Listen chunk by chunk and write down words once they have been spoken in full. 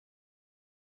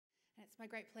It's my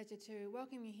great pleasure to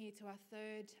welcome you here to our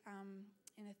third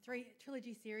in a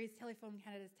trilogy series, Telefilm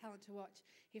Canada's Talent to Watch,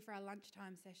 here for our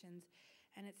lunchtime sessions.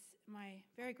 And it's my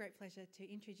very great pleasure to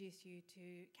introduce you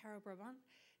to Carol Brabant,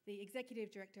 the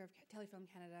Executive Director of Telefilm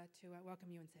Canada, to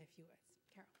welcome you and say a few words.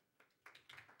 Carol.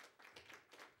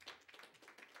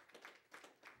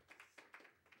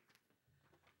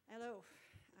 Hello,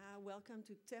 welcome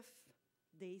to TIFF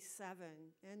Day 7,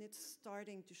 and it's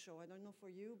starting to show. I don't know for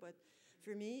you, but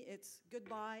for me, it's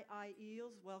goodbye high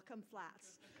heels, welcome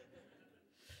flats.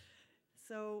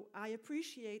 So I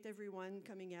appreciate everyone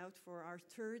coming out for our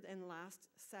third and last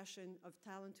session of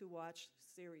Talent to Watch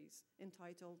series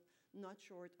entitled Not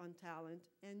Short on Talent,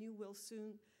 and you will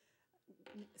soon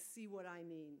see what I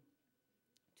mean.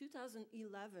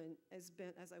 2011 has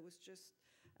been, as I was just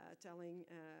telling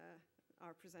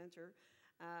our presenter,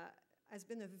 has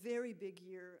been a very big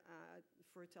year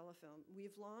for Telefilm.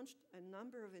 We've launched a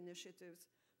number of initiatives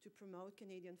to promote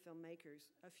Canadian filmmakers.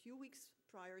 A few weeks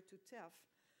prior to TIFF,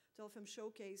 Telefilm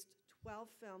showcased 12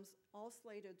 films, all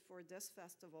slated for this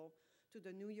festival, to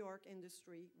the New York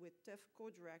industry with TIFF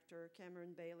co-director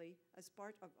Cameron Bailey as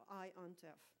part of Eye on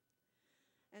TIFF.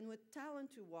 And with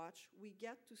Talent to Watch, we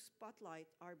get to spotlight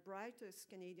our brightest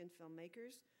Canadian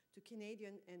filmmakers to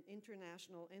Canadian and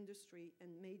international industry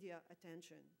and media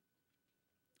attention.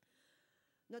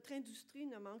 Notre industrie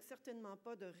ne manque certainement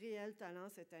pas de réels talents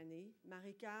cette année.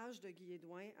 Marie-Cage de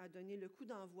Guy-Edouin a donné le coup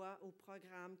d'envoi au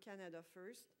programme Canada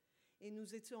First et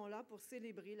nous étions là pour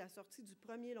célébrer la sortie du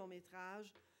premier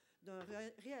long-métrage d'un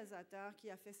réalisateur qui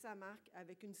a fait sa marque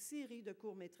avec une série de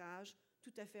courts-métrages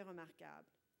tout à fait remarquables.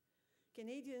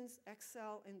 Canadians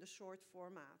excel in the short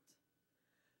format.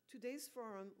 Today's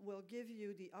forum will give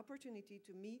you the opportunity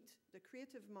to meet the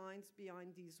creative minds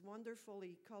behind these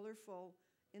wonderfully colorful,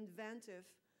 inventive,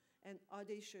 and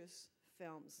audacious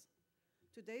films.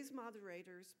 Today's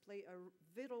moderators play a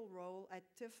vital role at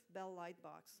TIFF Bell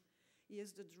Lightbox. He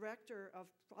is the Director of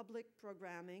Public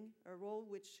Programming, a role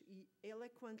which he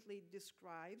eloquently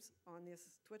describes on his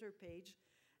Twitter page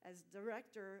as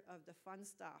Director of the Fun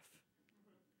Stuff.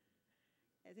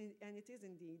 And it is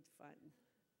indeed fun.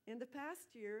 In the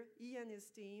past year, he and his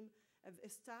team have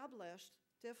established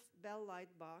TIFF Bell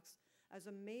Lightbox as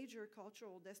a major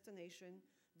cultural destination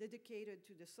dedicated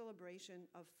to the celebration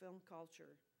of film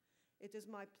culture. It is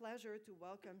my pleasure to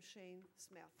welcome Shane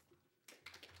Smith.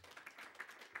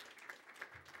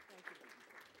 Thank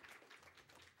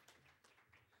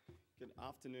you. Good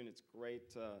afternoon. It's great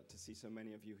to see so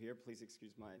many of you here. Please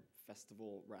excuse my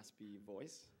festival raspy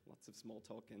voice. Lots of small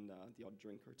talk and the odd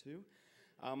drink or two.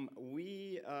 I'm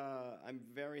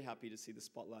very happy to see the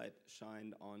spotlight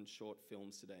shined on short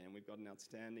films today, and we've got an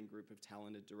outstanding group of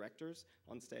talented directors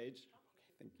on stage.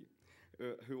 Thank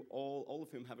you. Who all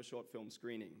of whom have a short film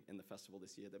screening in the festival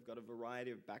this year. They've got a variety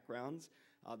of backgrounds.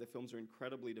 Their films are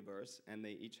incredibly diverse, and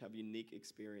they each have unique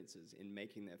experiences in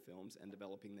making their films and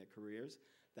developing their careers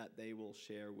that they will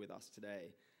share with us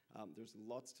today. There's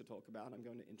lots to talk about. I'm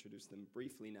going to introduce them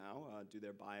briefly now, do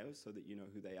their bios so that you know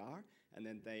who they are, and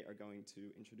then they are going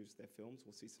to introduce their films.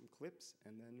 We'll see some clips,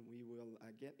 and then we will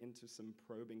get into some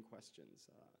probing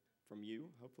questions. From you,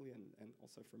 hopefully, and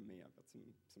also from me. I've got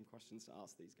some questions to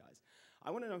ask these guys.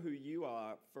 I want to know who you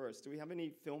are first. Do we have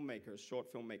any filmmakers,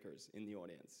 short filmmakers in the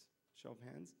audience? Show of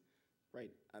hands.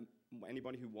 Great.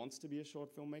 Anybody who wants to be a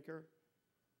short filmmaker?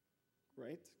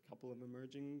 Great. A couple of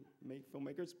emerging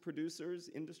filmmakers. Producers,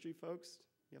 industry folks.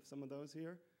 You have some of those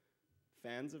here?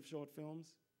 Fans of short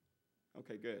films?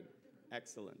 Okay, good.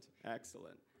 Excellent.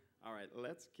 Excellent. All right,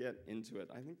 let's get into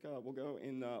it. I think we'll go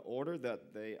in the order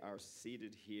that they are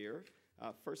seated here.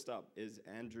 First up is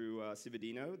Andrew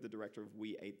Cividino, the director of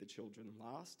We Ate the Children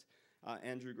Last.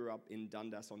 Andrew grew up in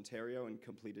Dundas, Ontario, and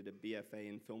completed a BFA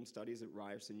in film studies at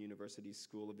Ryerson University's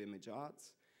School of Image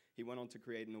Arts. He went on to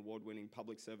create an award-winning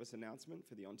public service announcement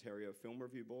for the Ontario Film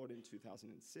Review Board in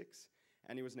 2006,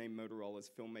 and he was named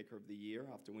Motorola's Filmmaker of the Year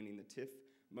after winning the TIFF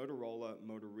Motorola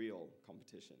Motorreel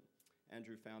competition.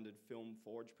 Andrew founded Film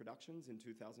Forge Productions in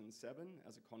 2007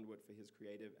 as a conduit for his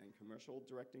creative and commercial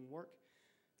directing work.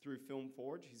 Through Film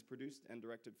Forge, he's produced and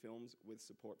directed films with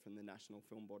support from the National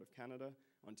Film Board of Canada,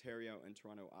 Ontario and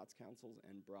Toronto Arts Councils,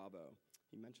 and Bravo.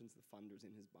 He mentions the funders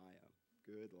in his bio.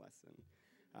 Good lesson.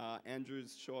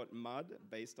 Andrew's short Mud,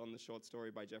 based on the short story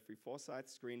by Jeffrey Forsyth,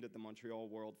 screened at the Montreal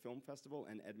World Film Festival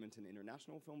and Edmonton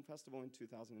International Film Festival in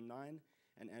 2009,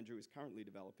 and Andrew is currently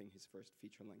developing his first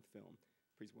feature-length film.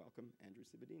 Please welcome Andrew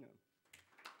Cividino.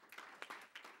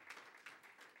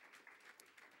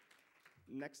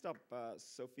 Next up,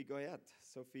 Sophie Goyette.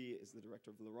 Sophie is the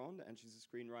director of Le Ronde, and she's a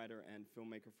screenwriter and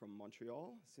filmmaker from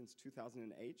Montreal. Since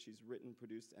 2008, she's written,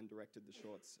 produced, and directed the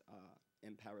shorts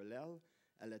En Parallèle,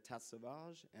 L'État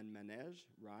Sauvage, and Manège,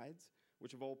 Rides,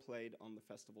 which have all played on the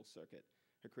festival circuit.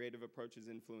 Her creative approach is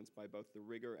influenced by both the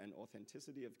rigor and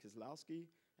authenticity of Kieslowski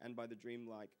and by the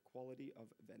dreamlike quality of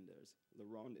Wenders. Le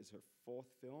Ronde is her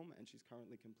fourth film, and she's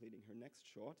currently completing her next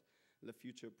short, Le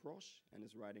Futur Proche, and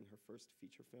is writing her first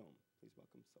feature film. Please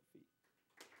welcome Sophie.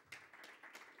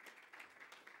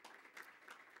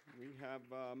 We have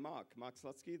Mark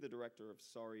Slutsky, the director of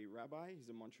Sorry Rabbi. He's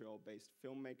a Montreal-based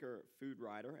filmmaker, food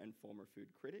writer, and former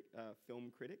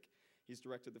film critic. He's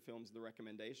directed the films The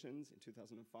Recommendations in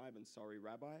 2005 and Sorry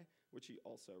Rabbi, which he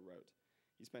also wrote.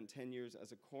 He spent 10 years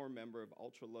as a core member of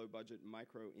ultra-low-budget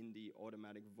micro-indie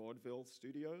automatic vaudeville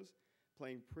studios,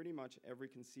 playing pretty much every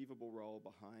conceivable role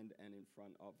behind and in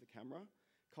front of the camera,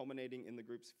 culminating in the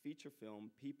group's feature film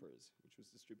Peepers, which was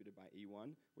distributed by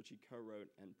E1, which he co-wrote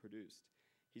and produced.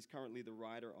 He's currently the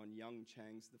writer on Young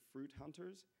Chang's The Fruit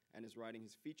Hunters and is writing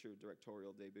his feature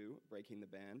directorial debut, Breaking the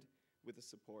Band, with the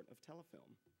support of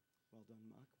Telefilm. Well done,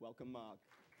 Mark. Welcome, Mark.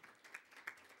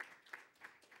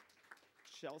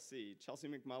 Chelsea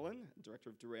McMullen, director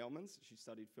of Derailments. She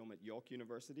studied film at York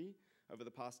University. Over the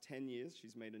past 10 years,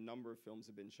 she's made a number of films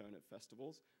that have been shown at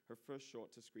festivals. Her first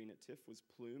short to screen at TIFF was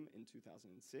Plume in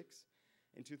 2006.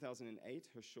 In 2008,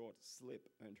 her short Slip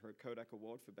earned her a Kodak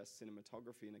Award for Best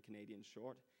Cinematography in a Canadian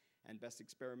Short and Best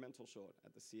Experimental Short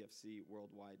at the CFC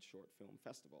Worldwide Short Film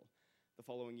Festival. The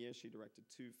following year, she directed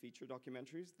 2 feature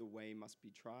documentaries, The Way Must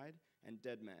Be Tried and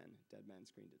Dead Man. Dead Man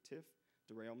screened at TIFF.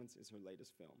 Derailments is her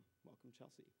latest film. Welcome,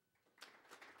 Chelsea.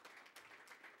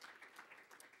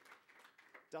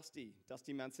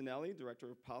 Dusty Mancinelli, director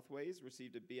of Pathways,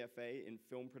 received a BFA in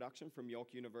film production from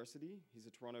York University. He's a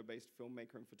Toronto-based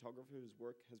filmmaker and photographer whose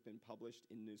work has been published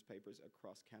in newspapers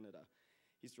across Canada.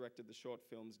 He's directed the short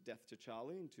films Death to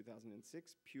Charlie in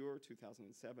 2006, Pure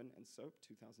 2007, and Soap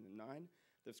 2009.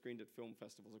 They've screened at film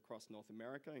festivals across North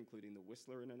America, including the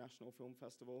Whistler International Film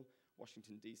Festival,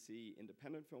 Washington, D.C.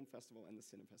 Independent Film Festival, and the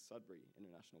Cinefest Sudbury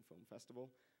International Film Festival.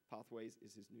 Pathways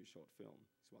is his new short film.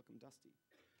 Please welcome Dusty.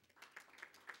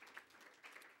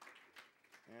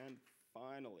 And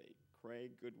finally,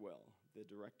 Craig Goodwill, the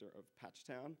director of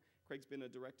Patchtown. Craig's been a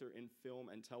director in film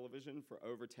and television for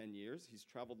over 10 years. He's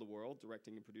traveled the world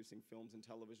directing and producing films and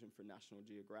television for National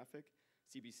Geographic,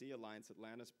 CBC, Alliance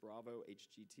Atlantis, Bravo,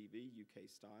 HGTV, UK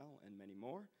Style, and many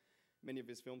more. Many of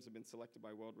his films have been selected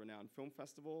by world-renowned film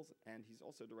festivals, and he's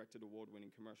also directed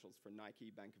award-winning commercials for Nike,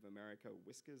 Bank of America,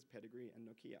 Whiskas, Pedigree, and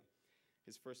Nokia.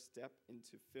 His first step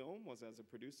into film was as a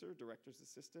producer, director's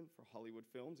assistant for Hollywood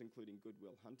films, including Good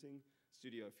Will Hunting,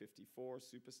 Studio 54,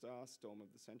 Superstar, Storm of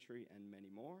the Century, and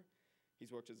many more. He's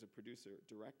worked as a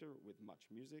producer-director with Much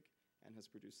Music and has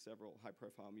produced several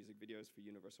high-profile music videos for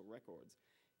Universal Records.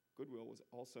 Goodwill was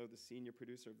also the senior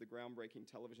producer of the groundbreaking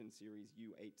television series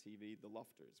U8 TV, The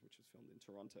Lofters, which was filmed in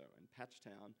Toronto, and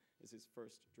Patchtown is his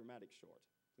first dramatic short.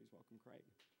 Please welcome Craig.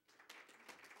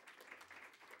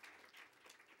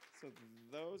 So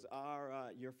those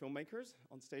are your filmmakers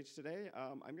on stage today.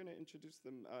 I'm going to introduce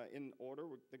them in order.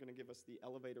 They're going to give us the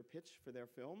elevator pitch for their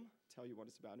film, tell you what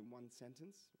it's about in one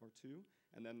sentence or two,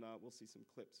 and then we'll see some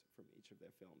clips from each of their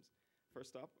films.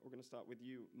 First up, we're going to start with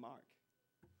you, Mark.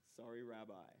 Sorry,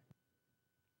 Rabbi.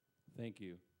 Thank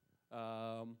you.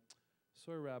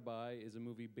 Sorry, Rabbi is a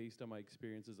movie based on my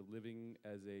experiences of living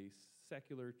as a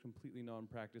secular, completely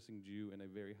non-practicing Jew in a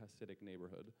very Hasidic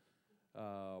neighborhood.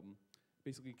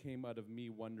 Basically came out of me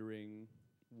wondering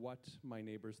what my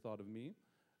neighbors thought of me,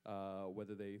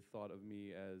 whether they thought of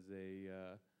me as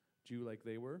a Jew like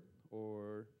they were,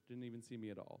 or didn't even see me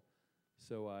at all.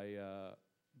 So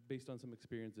based on some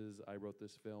experiences, I wrote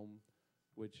this film,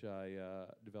 which I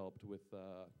developed with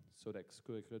Sodex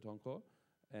Kuekretonko,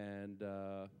 and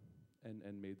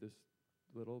made this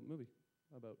little movie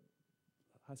about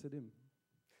Hasidim.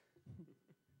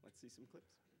 Let's see some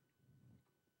clips.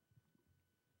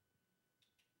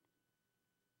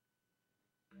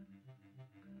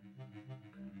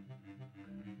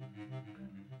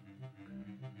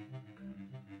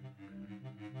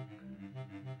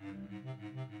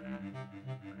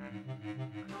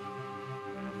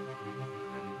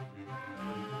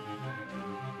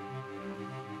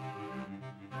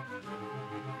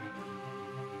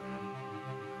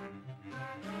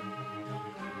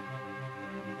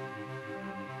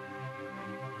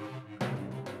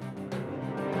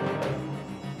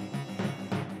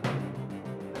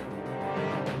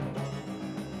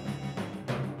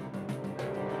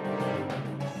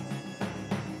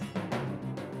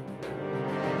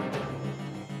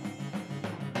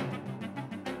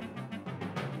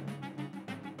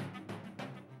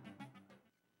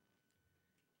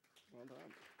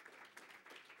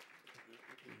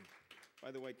 By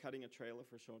the way, cutting a trailer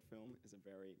for a short film is a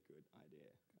very good idea.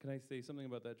 Can I say something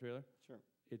about that trailer? Sure.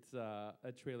 It's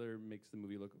a trailer makes the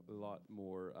movie look a lot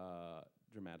more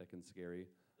dramatic and scary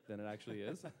than it actually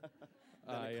is. Than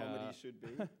a comedy should be.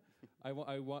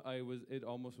 It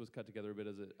almost was cut together a bit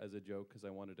as a joke because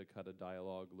I wanted to cut a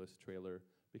dialogue list trailer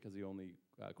because the only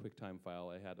QuickTime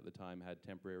file I had at the time had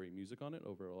temporary music on it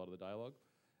over a lot of the dialogue.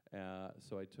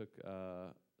 So I took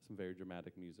some very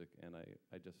dramatic music and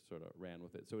I just sort of ran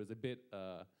with it. So it's a bit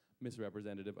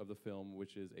misrepresentative of the film,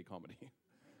 which is a comedy,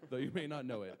 though you may not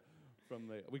know it.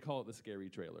 We call it the scary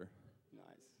trailer.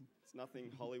 Nice. It's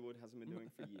nothing Hollywood hasn't been doing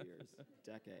for years,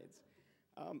 decades.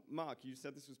 Mark, you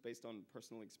said this was based on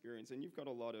personal experience, and you've got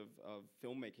a lot of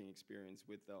filmmaking experience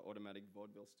with Automatic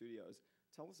Vaudeville Studios.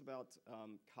 Tell us about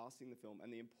casting the film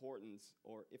and the importance,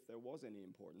 or if there was any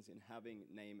importance, in having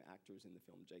name actors in the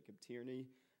film. Jacob Tierney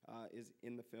is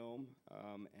in the film,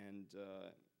 and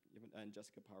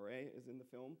Jessica Paré is in the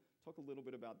film. Talk a little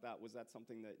bit about that. Was that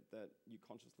something that you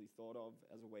consciously thought of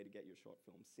as a way to get your short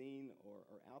film seen or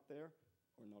out there,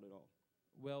 or not at all?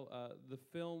 Well, the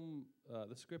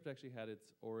script actually had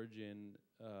its origin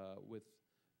with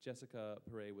Jessica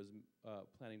Paré was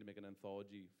planning to make an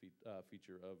anthology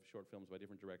feature of short films by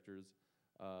different directors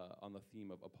on the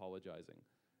theme of apologizing.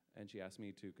 And she asked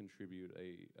me to contribute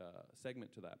a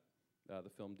segment to that. The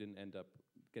film didn't end up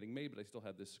getting made, but I still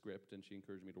had this script, and she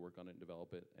encouraged me to work on it and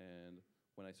develop it. And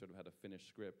when I sort of had a finished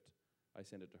script, I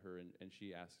sent it to her, and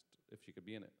she asked if she could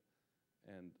be in it.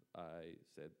 And I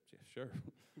said, yeah, sure.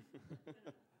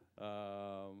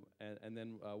 And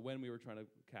then when we were trying to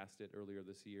cast it earlier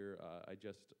this year, I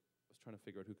just was trying to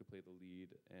figure out who could play the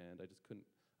lead, and I just couldn't.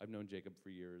 I've known Jacob for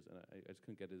years, and I just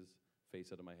couldn't get his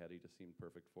face out of my head. He just seemed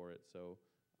perfect for it. So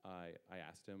I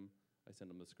asked him. I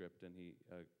sent him the script, and he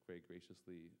very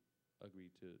graciously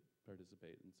agreed to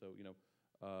participate. And so,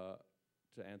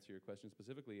 to answer your question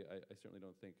specifically, I certainly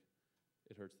don't think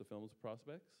it hurts the film's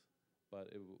prospects,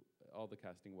 but all the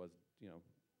casting was,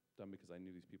 done because I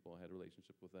knew these people, I had a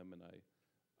relationship with them, and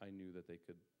I knew that they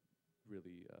could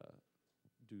really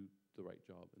do the right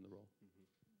job in the role.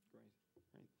 Mm-hmm.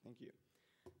 Great, thank you.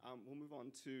 We'll move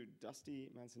on to Dusty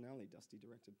Mancinelli. Dusty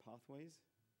directed Pathways.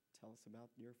 Tell us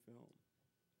about your film.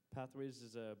 Pathways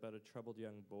is about a troubled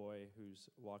young boy who's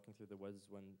walking through the woods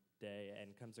one day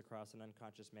and comes across an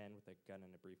unconscious man with a gun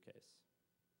and a briefcase.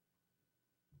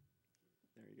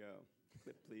 There you go.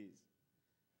 Clip, please.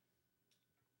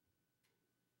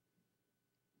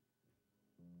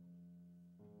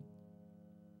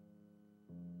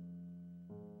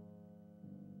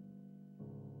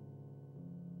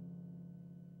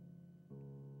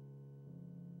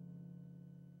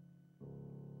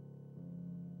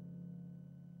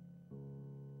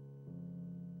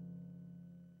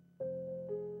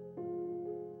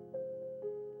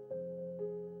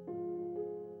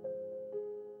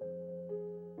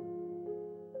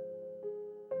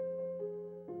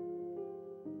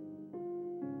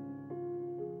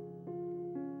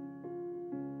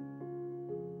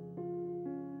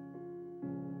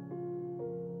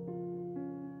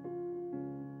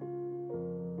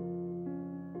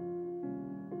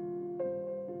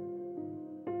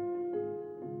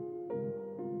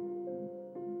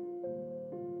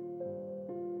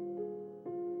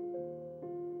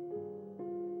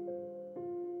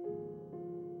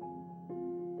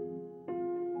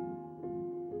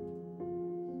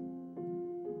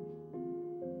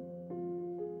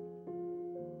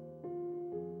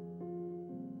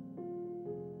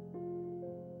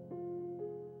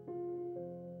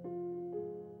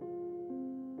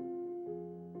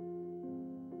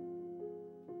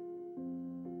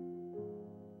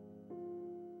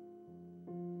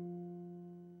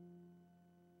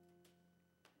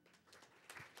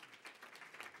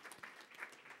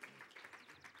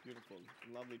 Beautiful,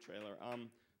 lovely trailer.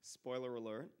 Spoiler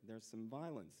alert, there's some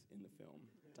violence in the film,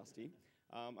 Dusty.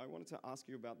 I wanted to ask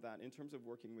you about that in terms of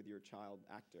working with your child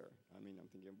actor. I mean, I'm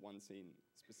thinking of one scene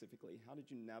specifically. How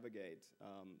did you navigate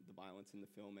the violence in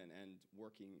the film and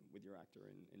working with your actor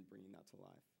in bringing that to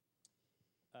life?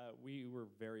 We were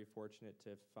very fortunate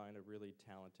to find a really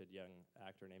talented young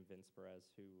actor named Vince Perez,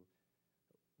 who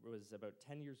was about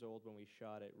 10 years old when we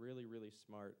shot it. Really, really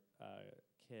smart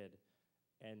kid.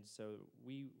 And so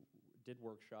we did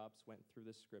workshops, went through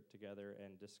the script together,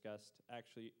 and discussed,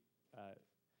 actually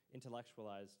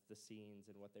intellectualized the scenes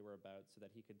and what they were about so that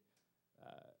he could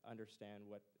understand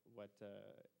what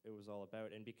it was all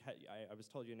about. And because I was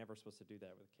told you're never supposed to do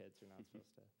that with kids, you're not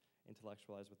supposed to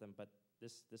intellectualize with them, but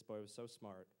this boy was so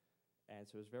smart, and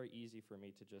so it was very easy for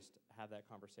me to just have that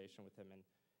conversation with him and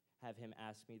have him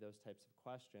ask me those types of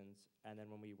questions. And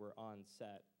then when we were on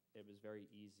set, it was very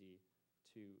easy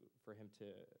for him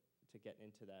to get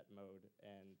into that mode,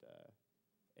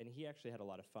 and he actually had a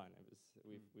lot of fun.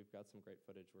 We've got some great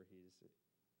footage where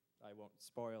I won't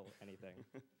spoil anything,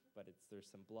 but there's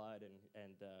some blood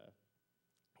and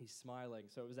he's smiling.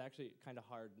 So it was actually kind of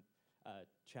hard,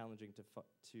 challenging to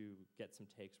get some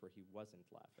takes where he wasn't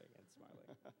laughing and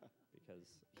smiling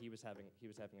because he was having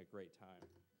a great time.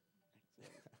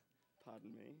 Excellent.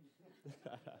 Pardon me.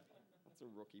 That's a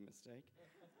rookie mistake.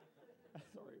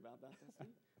 Sorry about that, Dustin.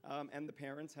 And the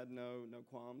parents had no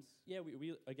qualms? Yeah,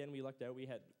 we lucked out. We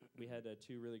had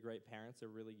two really great parents. They're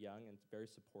really young and very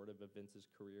supportive of Vince's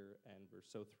career, and we're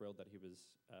so thrilled that he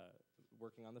was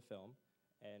working on the film.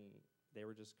 And they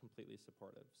were just completely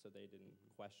supportive, so they didn't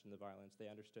question the violence.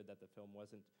 They understood that the film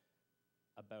wasn't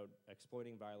about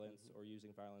exploiting violence or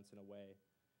using violence in a way,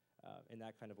 in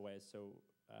that kind of way. So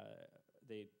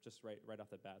they just right off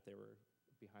the bat, they were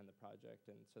behind the project,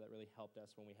 and so that really helped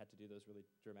us when we had to do those really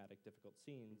dramatic, difficult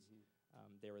scenes.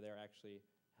 They were there actually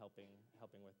helping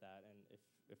with that, and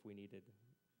if we needed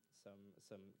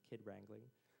some kid wrangling,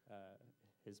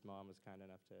 his mom was kind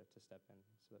enough to step in,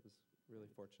 so that was really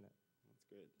fortunate. That's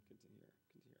good. Good to hear.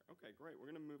 Okay, great. We're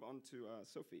going to move on to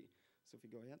Sophie. Sophie,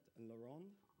 go ahead. Laurent?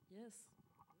 Yes.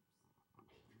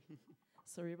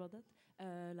 Sorry about that.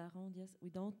 Laurent, yes. We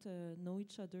don't know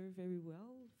each other very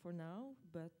well for now,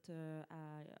 but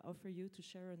I offer you to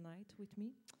share a night with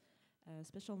me, a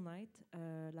special night.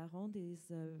 Laurent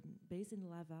is based in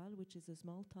Laval, which is a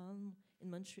small town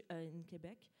in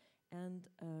Quebec, and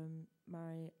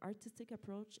my artistic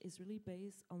approach is really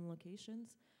based on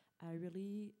locations. I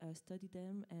really study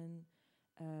them and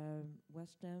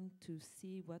watch them to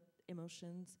see what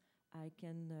emotions I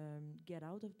can get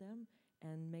out of them,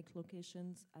 and make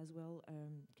locations as well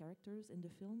characters in the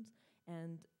films.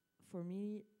 And for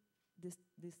me, this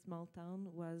small town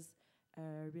was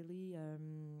really,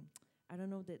 I don't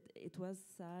know, that it was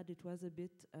sad, it was a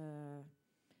bit,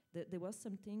 there was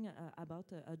something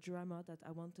about a drama that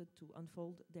I wanted to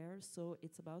unfold there. So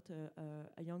it's about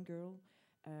a young girl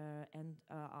and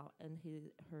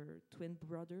her twin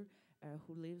brother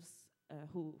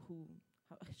who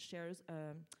shares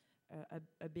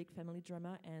a big family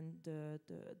drama, and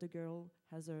the girl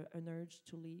has an urge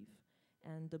to leave,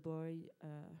 and the boy,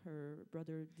 her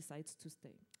brother, decides to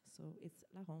stay. So it's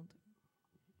La Ronde.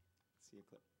 See a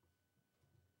clip.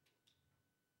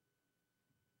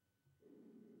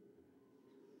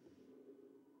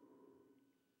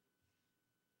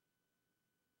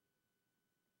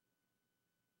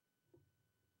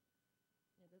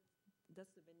 Yeah,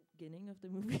 that's the beginning of the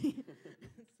movie.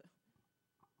 So.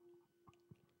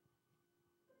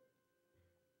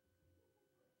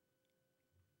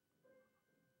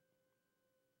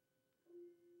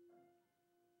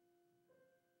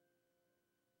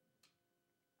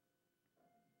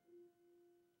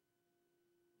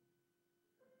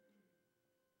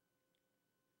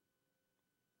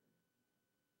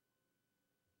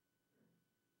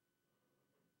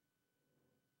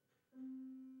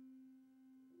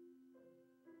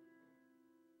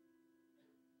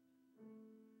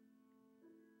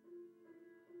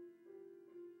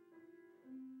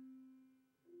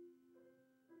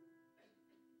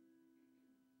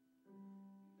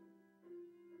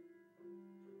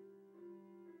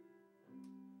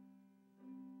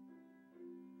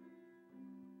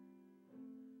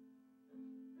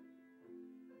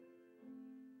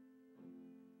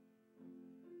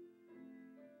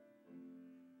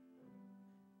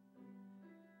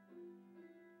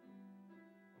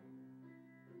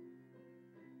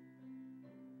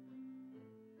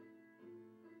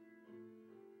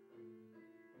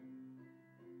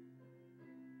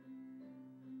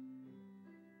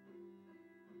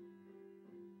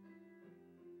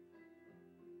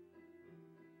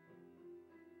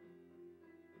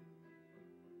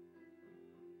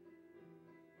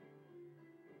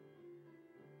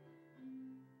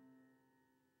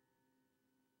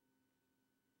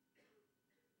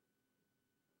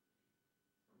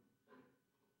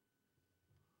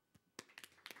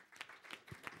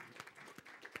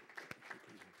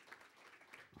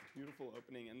 Beautiful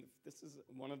opening, and this is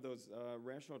one of those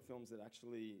rare short films that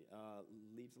actually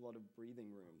leaves a lot of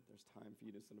breathing room. There's time for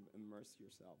you to sort of immerse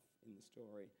yourself in the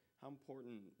story. How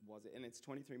important was it? And it's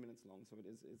 23 minutes long, so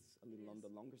it's a little on the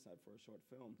longer side for a short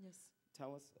film. Yes.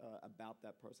 Tell us about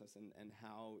that process and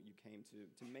how you came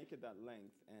to make it that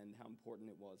length, and how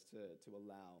important it was to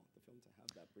allow the film to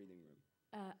have that breathing room.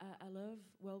 I love,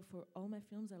 well, for all my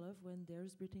films, I love when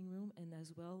there's breathing room, and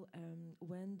as well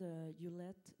when you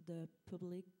let the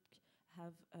public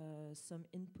have some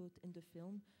input in the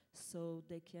film, so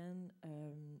they can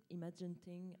imagine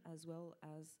things as well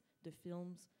as the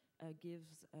films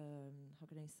gives, how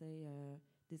can I say,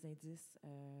 des indices,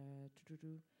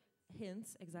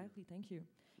 hints, exactly, thank you.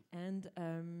 And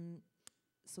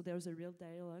so there's a real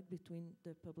dialogue between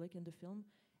the public and the film.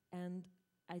 And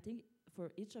I think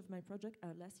for each of my projects,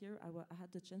 last year I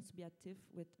had the chance to be at TIFF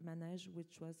with Manège,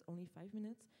 which was only 5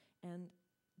 minutes. And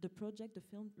the project, the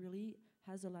film, really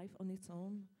has a life on its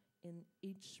own in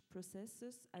each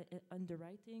processes, and the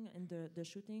writing, and the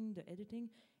shooting, the editing.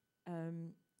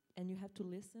 And you have to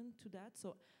listen to that.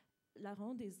 So La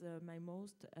Ronde is my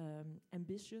most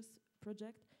ambitious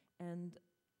project, and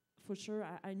for sure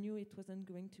I knew it wasn't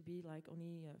going to be like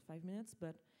only 5 minutes,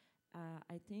 but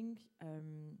I think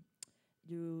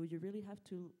you really have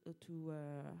to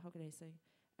how can I say,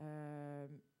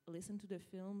 listen to the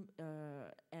film,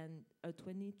 and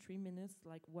 23 minutes,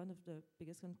 like one of the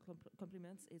biggest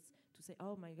compliments is to say,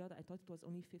 oh my God, I thought it was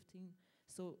only 15.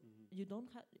 So you don't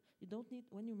need,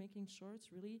 when you're making shorts,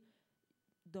 really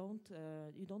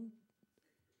you don't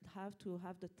have to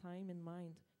have the time in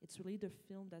mind. It's really the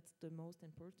film that's the most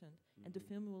important, and the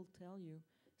film will tell you.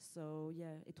 So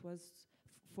yeah, it was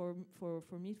for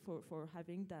me for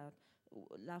having that.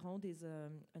 La Ronde is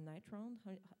a night round,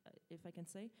 if I can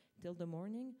say, till the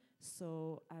morning.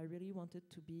 So I really wanted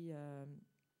to be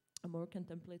a more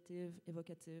contemplative,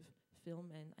 evocative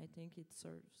film, and I think it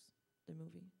serves the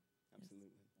movie. Absolutely.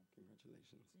 Yes.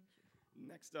 Congratulations. Thank you.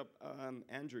 Next up,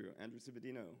 Andrew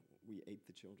Civadino, We Ate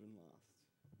the Children Last.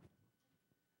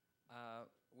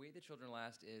 We Ate the Children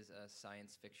Last is a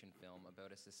science fiction film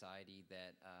about a society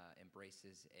that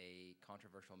embraces a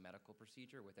controversial medical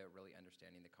procedure without really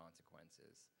understanding the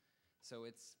consequences. So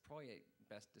it's probably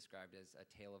best described as a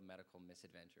tale of medical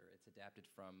misadventure. It's adapted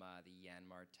from the Yann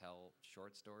Martel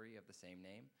short story of the same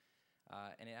name.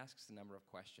 And it asks a number of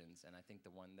questions, and I think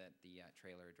the one that the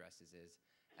trailer addresses is,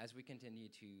 as we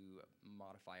continue to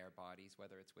modify our bodies,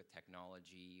 whether it's with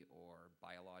technology or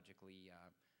biologically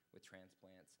with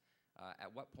transplants,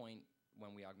 at what point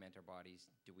when we augment our bodies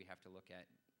do we have to look at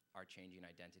our changing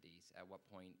identities? At what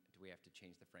point do we have to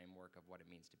change the framework of what it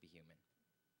means to be human?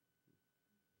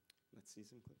 Let's see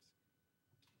some clips.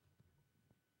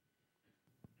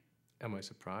 Am I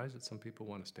surprised that some people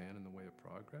want to stand in the way of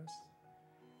progress?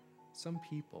 Some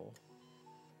people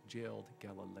jailed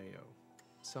Galileo.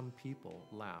 Some people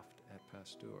laughed at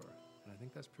Pasteur. And I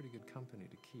think that's pretty good company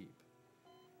to keep.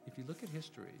 If you look at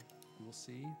history, you will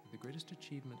see that the greatest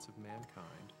achievements of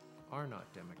mankind are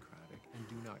not democratic and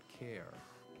do not care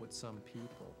what some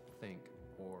people think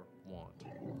or want.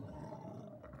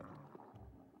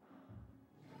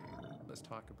 Let's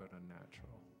talk about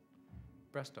unnatural.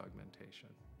 Breast augmentation,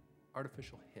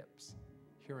 artificial hips,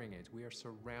 hearing aids. We are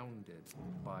surrounded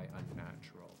by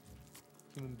unnatural.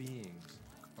 Human beings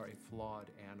are a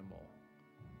flawed animal.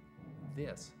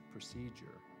 This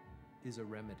procedure is a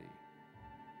remedy.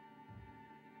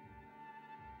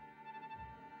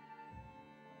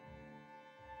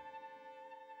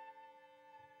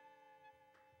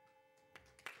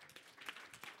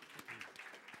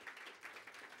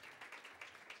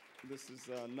 This is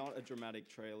not a dramatic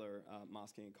trailer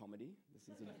masking a comedy.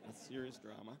 This is a serious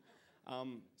drama.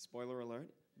 Spoiler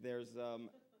alert, there's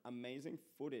amazing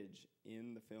footage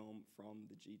in the film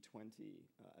from the G20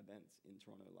 events in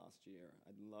Toronto last year.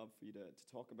 I'd love for you to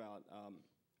talk about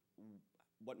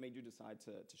what made you decide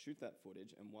to shoot that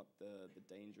footage and what the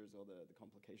dangers or the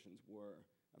complications were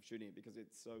of shooting it, because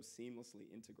it's so seamlessly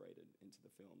integrated into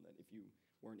the film that if you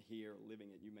weren't here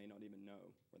living it, you may not even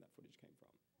know where that footage came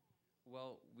from.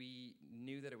 Well, we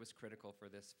knew that it was critical for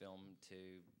this film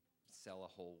to sell a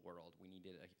whole world. We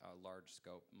needed a large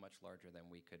scope, much larger than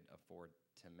we could afford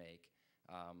to make.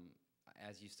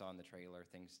 As you saw in the trailer,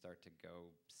 things start to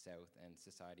go south and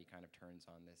society kind of turns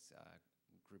on this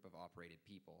group of operated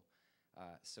people.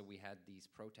 So we had these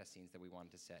protest scenes that we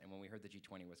wanted to set, and when we heard the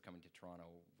G20 was coming to Toronto,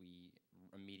 we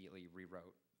immediately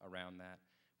rewrote around that.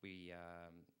 We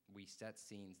set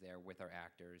scenes there with our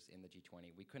actors in the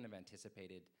G20. We couldn't have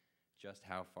anticipated just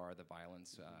how far the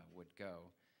violence would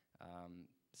go.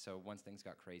 So once things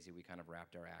got crazy, we kind of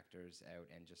wrapped our actors out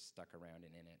and just stuck around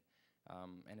and in it.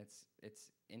 And it's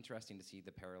interesting to see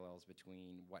the parallels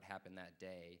between what happened that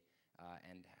day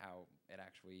and how it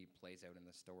actually plays out in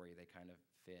the story. They kind of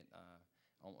fit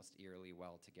almost eerily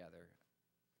well together.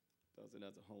 It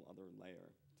adds a whole other layer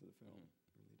to the film.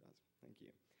 It really does. Thank you.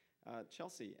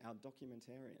 Chelsea, our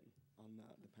documentarian on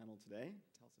the panel today,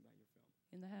 tell us about your film.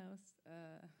 In the house.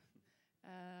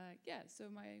 Yeah, so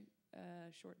my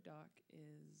short doc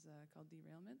is called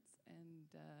Derailments, and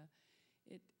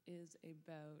it is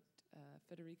about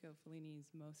Federico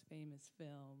Fellini's most famous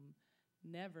film,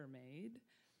 never made,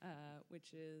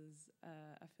 which is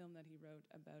a film that he wrote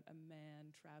about a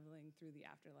man traveling through the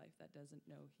afterlife that doesn't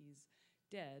know he's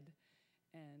dead.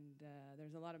 And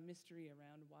there's a lot of mystery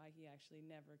around why he actually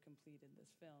never completed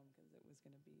this film, because it was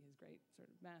going to be his great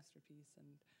sort of masterpiece.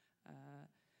 And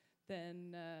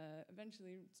then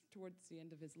eventually, towards the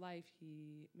end of his life,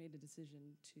 he made a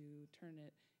decision to turn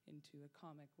it into a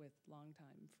comic with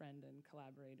longtime friend and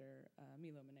collaborator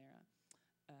Milo Manera.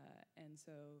 And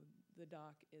so the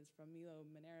doc is from Milo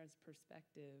Manera's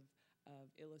perspective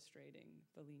of illustrating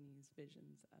Fellini's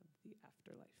visions of the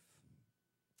afterlife.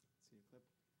 See a clip.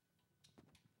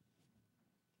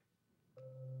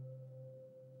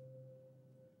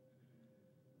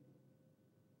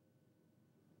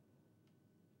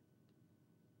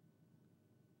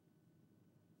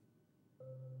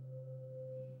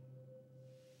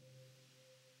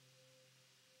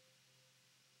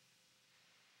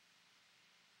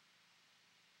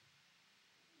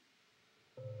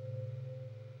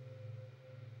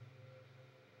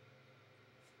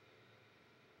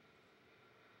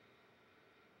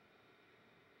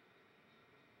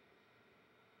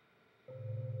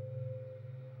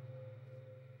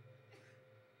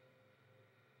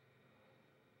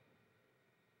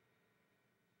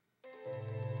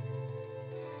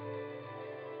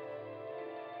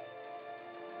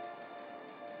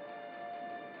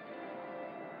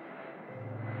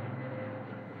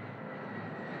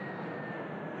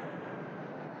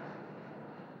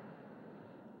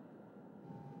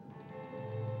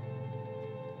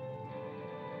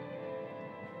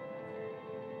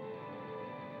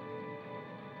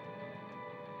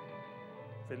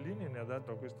 Fellini ne ha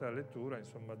dato questa lettura,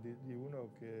 insomma, di uno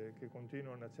che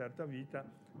continua una certa vita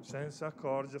senza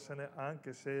accorgersene,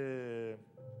 anche se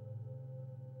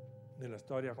nella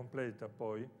storia completa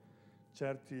poi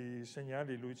certi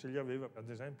segnali lui ce li aveva, ad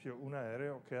esempio un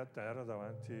aereo che atterra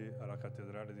davanti alla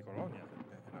cattedrale di Colonia,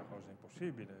 è una cosa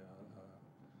impossibile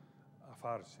a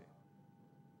farsi.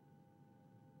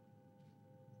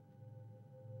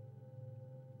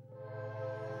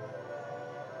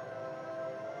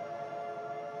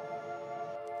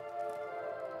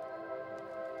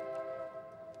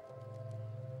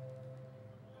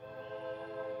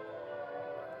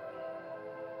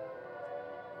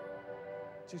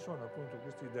 Ci sono appunto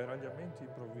questi deragliamenti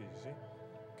improvvisi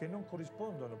che non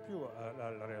corrispondono più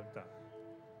alla realtà.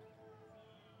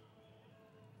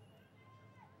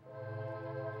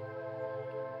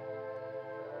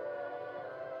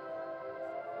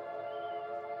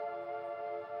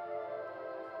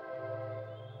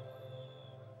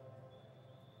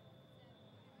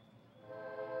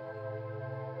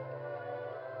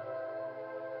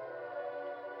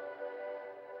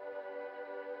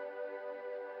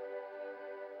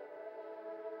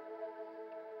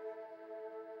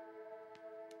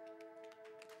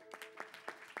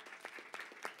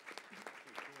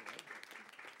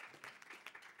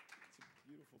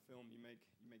 Film, you make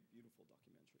beautiful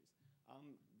documentaries.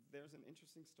 There's an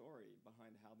interesting story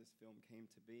behind how this film came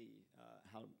to be,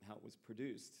 how it was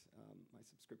produced. My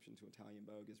subscription to Italian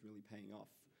Vogue is really paying off.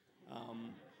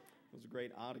 There was a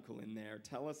great article in there.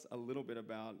 Tell us a little bit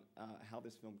about how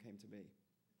this film came to be.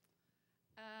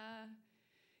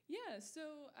 Yeah,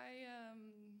 so I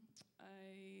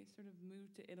sort of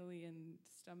moved to Italy and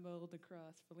stumbled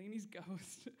across Fellini's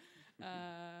Ghost.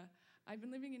 I've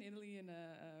been living in Italy and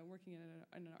working in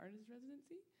an artist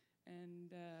residency,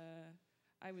 and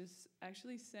I was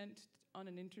actually sent on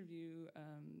an interview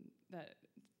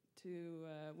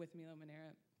with Milo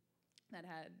Manera that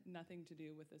had nothing to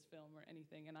do with this film or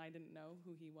anything, and I didn't know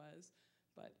who he was.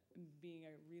 But being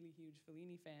a really huge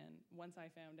Fellini fan, once I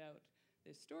found out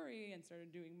this story and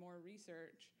started doing more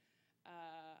research,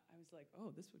 I was like,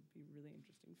 oh, this would be a really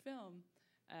interesting film.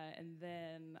 And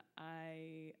then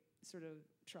I sort of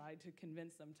tried to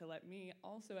convince them to let me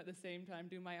also at the same time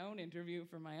do my own interview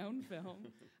for my own film.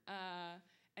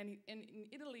 And in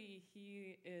Italy,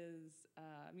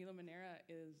 Milo Manera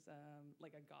is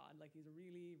like a god. Like, he's a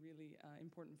really, really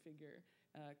important figure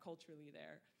culturally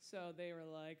there. So they were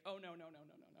like, oh, no.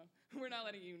 We're not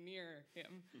letting you near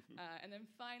him. And then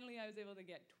finally I was able to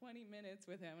get 20 minutes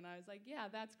with him, and I was like, yeah,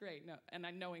 that's great. No, and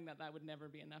knowing that would never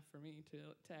be enough for me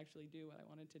to actually do what I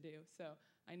wanted to do. So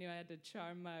I knew I had to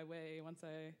charm my way once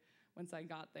I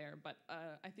got there. But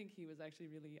I think he was actually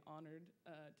really honored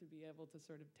to be able to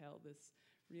sort of tell this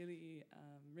really,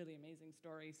 really amazing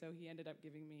story. So he ended up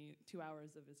giving me 2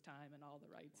 hours of his time and all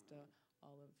the rights to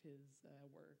all of his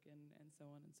work and so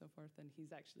on and so forth. And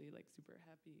he's actually like super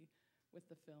happy with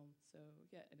the film. So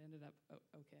yeah, it ended up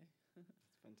okay. It's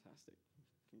fantastic.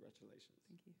 Congratulations.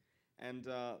 Thank you. And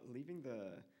leaving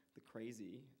the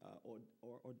crazy or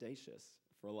audacious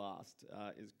for last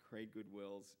is Craig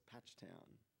Goodwill's Patchtown.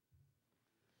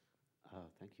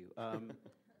 Thank you.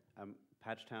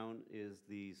 Patchtown is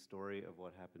the story of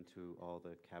what happened to all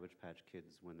the Cabbage Patch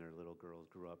Kids when their little girls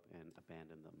grew up and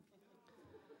abandoned them.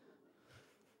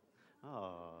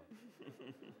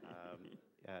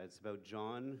 It's about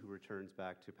John, who returns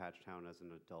back to Patchtown as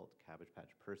an adult Cabbage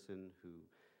Patch person who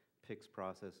picks,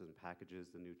 processes, and packages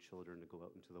the new children to go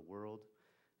out into the world,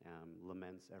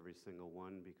 laments every single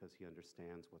one because he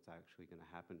understands what's actually going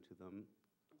to happen to them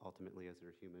ultimately as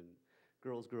their human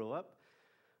girls grow up.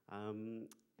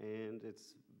 And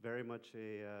it's very much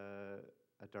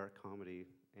a dark comedy,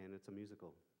 and it's a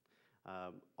musical,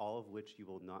 all of which you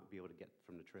will not be able to get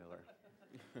from the trailer.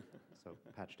 So,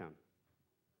 Patchtown.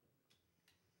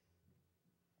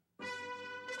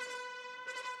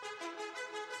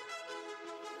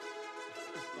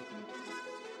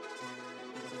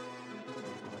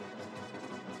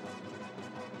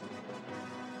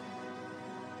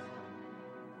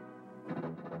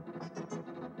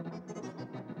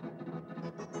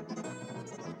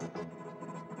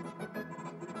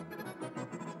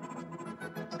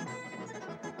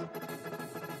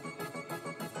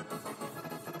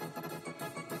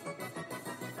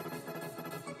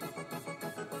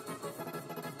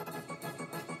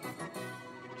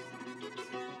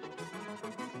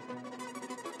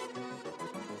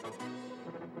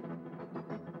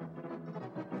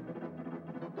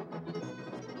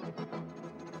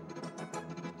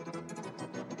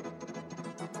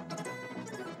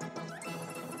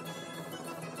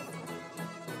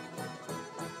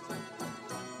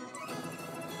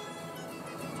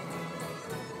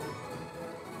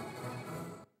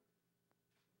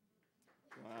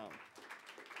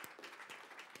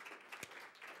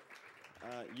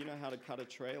 You know how to cut a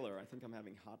trailer. I think I'm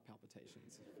having heart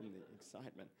palpitations from the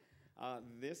excitement.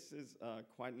 This is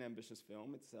quite an ambitious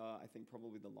film. It's, I think,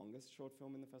 probably the longest short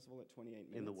film in the festival at 28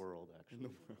 minutes. In the world, actually. In the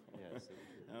world. Yes.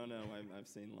 Oh, no, I've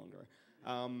seen longer.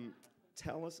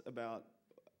 Tell us about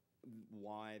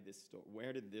why this story.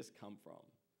 Where did this come from,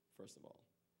 first of all?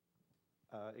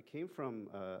 It came from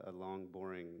a long,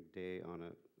 boring day on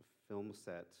a film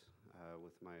set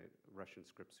with my Russian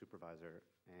script supervisor,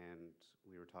 and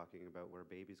we were talking about where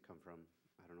babies come from.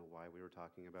 I don't know why we were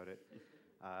talking about it.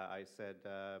 I said,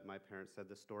 my parents said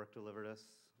the stork delivered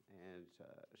us, and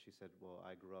she said, well,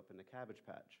 I grew up in a Cabbage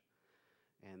Patch.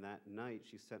 And that night,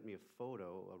 she sent me a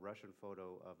photo, a Russian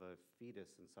photo of a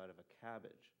fetus inside of a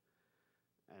cabbage.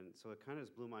 And so it kind of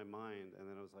just blew my mind, and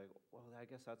then I was like, well, I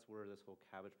guess that's where this whole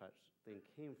Cabbage Patch thing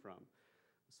came from.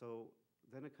 So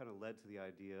then it kind of led to the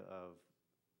idea of,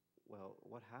 well,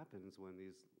 what happens when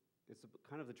it's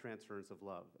kind of the transference of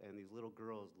love, and these little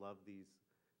girls love these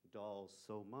dolls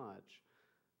so much.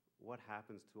 What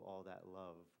happens to all that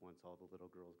love once all the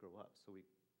little girls grow up? So we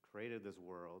created this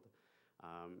world.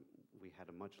 We had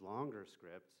a much longer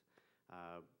script,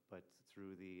 but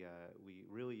through we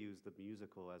really used the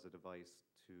musical as a device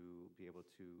to be able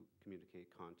to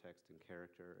communicate context and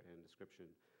character and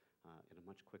description in a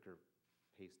much quicker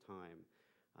paced time.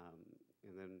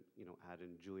 And then, add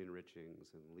in Julian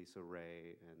Richings and Lisa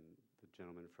Ray, and the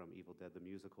gentleman from Evil Dead the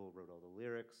Musical wrote all the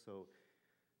lyrics. So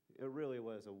it really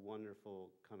was a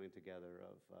wonderful coming together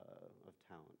of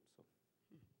talent. So,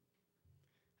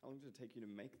 how long did it take you to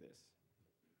make this?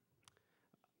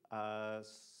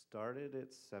 Started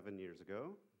it 7 years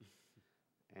ago,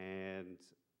 and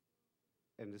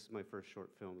this is my first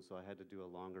short film, so I had to do a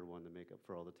longer one to make up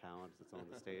for all the talent that's on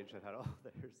the stage that had all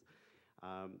theirs.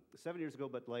 7 years ago,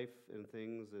 but life and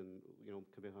things, and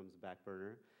becomes back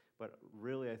burner. But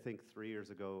really, I think 3 years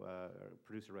ago,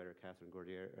 producer-writer Catherine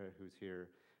Gordier, who's here,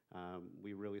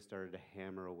 we really started to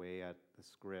hammer away at the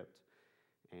script,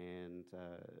 and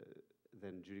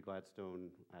then Judy Gladstone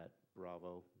at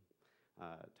Bravo,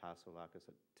 Tasso Lakis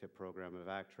at TIFF program of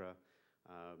ACTRA,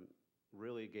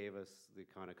 really gave us the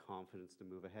kind of confidence to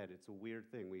move ahead. It's a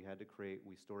weird thing. We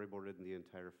storyboarded the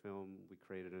entire film. We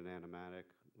created an animatic,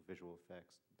 visual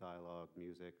effects, dialogue,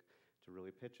 music, to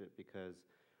really pitch it, because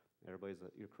everybody's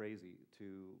like, you're crazy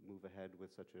to move ahead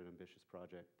with such an ambitious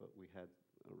project. But we had,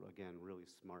 again, really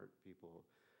smart people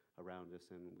around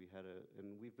us, and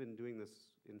we've been doing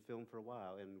this in film for a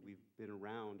while, and we've been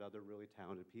around other really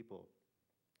talented people.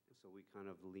 So we kind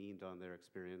of leaned on their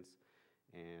experience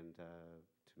and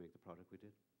to make the product we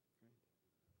did.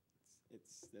 Great.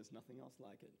 There's nothing else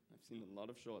like it. I've seen a lot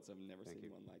of shorts. I've never seen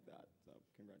one like that. So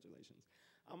congratulations.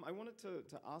 I wanted to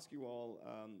ask you all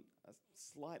a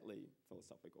slightly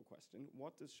philosophical question.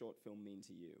 What does short film mean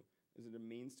to you? Is it a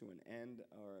means to an end,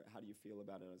 or how do you feel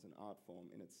about it as an art form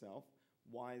in itself?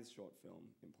 Why is short film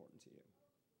important to you?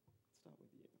 Let's start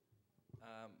with you.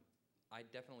 I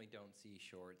definitely don't see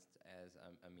shorts as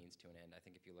a means to an end. I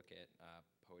think if you look at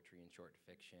poetry and short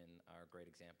fiction are great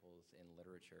examples in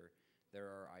literature. There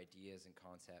are ideas and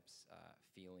concepts,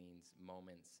 feelings,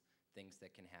 moments, things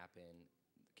that can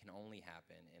only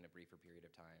happen in a briefer period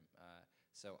of time.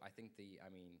 So I think the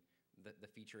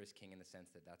feature is king in the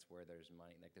sense that that's where there's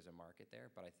money, like there's a market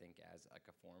there. But I think as like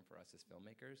a form for us as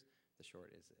filmmakers, the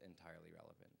short is entirely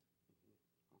relevant.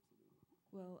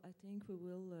 Well, I think we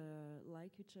will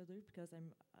like each other because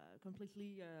I'm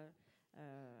completely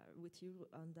with you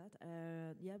on that.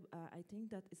 I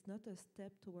think that it's not a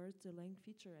step towards the length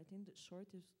feature. I think the short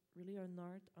is really an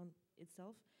art on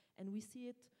itself, and we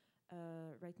see it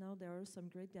right now. There are some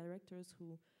great directors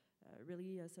who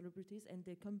really celebrities, and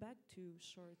they come back to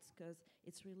shorts because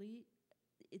it's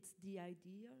the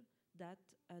idea that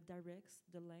directs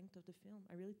the length of the film.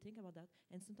 I really think about that,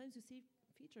 and sometimes you see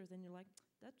features and you're like,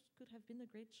 that could have been a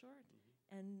great short,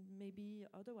 and maybe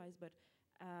otherwise, but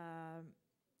I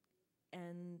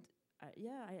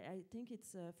think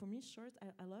it's for me short.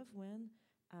 I love when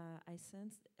I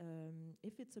sense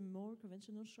if it's a more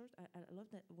conventional short. I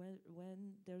love that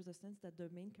when there's a sense that the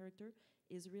main character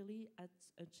is really at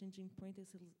a changing point in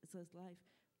his life.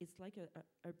 It's like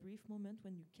a brief moment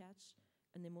when you catch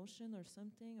an emotion or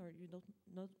something, or you don't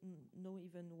not know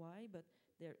even why, but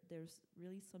there's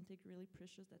really something really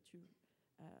precious that you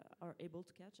are able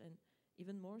to catch, and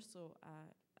even more so,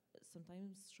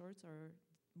 sometimes shorts are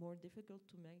more difficult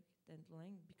to make than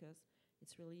length because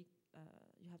it's really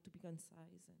you have to be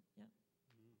concise, and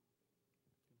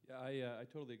I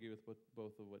totally agree with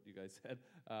both of what you guys said.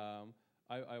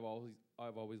 I've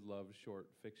always loved short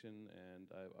fiction, and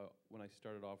when I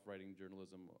started off writing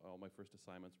journalism, all my first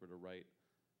assignments were to write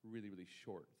really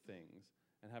short things,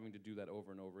 and having to do that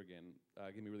over and over again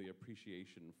gave me really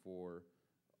appreciation for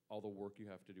all the work you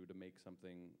have to do to make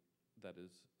something that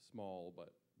is small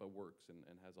but works and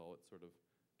has all its sort of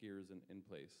gears in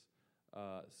place.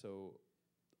 So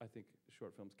I think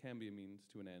short films can be a means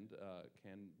to an end,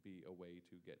 can be a way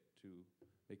to get to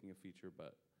making a feature,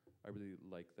 but I really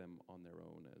like them on their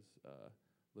own as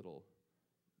little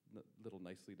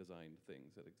nicely designed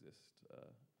things that exist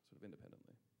sort of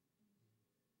independently.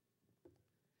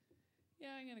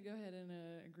 Yeah, I'm going to go ahead and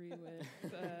agree with...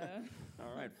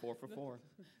 All right, 4 for 4.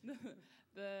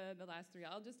 the last three.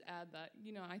 I'll just add that,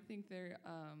 I think there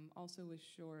also with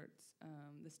shorts,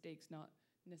 the stakes not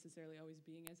necessarily always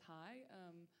being as high.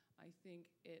 I think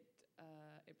it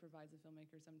provides a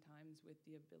filmmaker sometimes with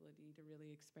the ability to really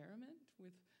experiment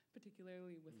with,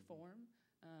 particularly with form.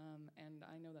 And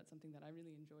I know that's something that I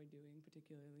really enjoy doing,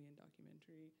 particularly in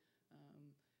documentary.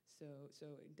 So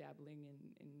dabbling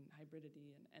in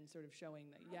hybridity and sort of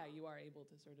showing that, you are able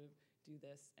to sort of do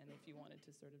this, and if you wanted to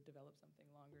sort of develop something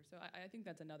longer. So I think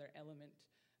that's another element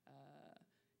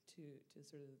to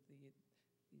sort of the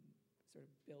sort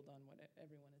of build on what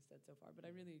everyone has said so far. But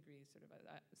I really agree, sort of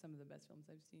some of the best films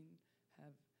I've seen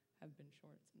have been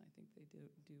shorts, and I think they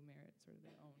do merit sort of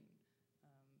their own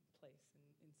place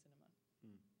in cinema.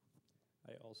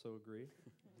 I also agree.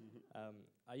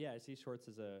 I see shorts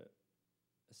as a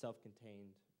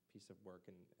self-contained piece of work,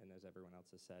 and as everyone else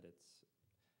has said,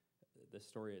 the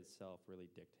story itself really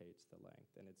dictates the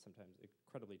length, and it's sometimes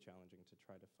incredibly challenging to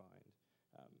try to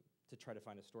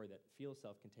find a story that feels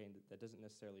self-contained, that doesn't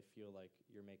necessarily feel like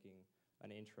you're making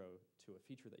an intro to a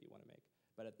feature that you want to make.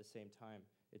 But at the same time,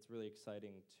 it's really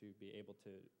exciting to be able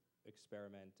to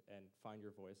experiment and find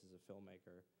your voice as a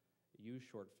filmmaker, use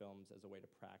short films as a way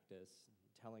to practice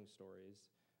telling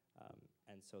stories,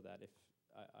 and so that if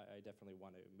I definitely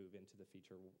want to move into the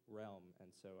feature realm, and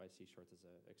so I see shorts as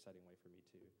an exciting way for me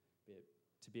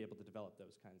to be able to develop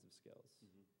those kinds of skills.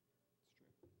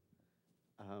 It's true.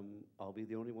 I'll be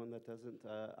the only one that doesn't.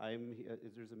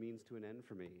 There's a means to an end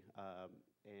for me,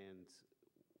 and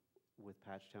with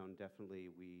Patchtown, definitely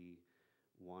we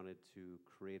wanted to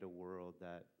create a world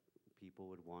that people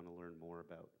would want to learn more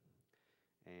about,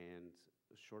 and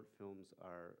short films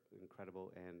are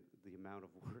incredible, and the amount of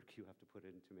work you have to put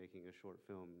into making a short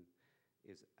film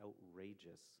is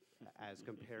outrageous as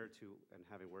compared to, and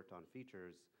having worked on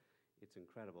features, it's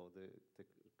incredible, the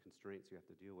constraints you have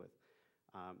to deal with.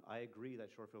 I agree that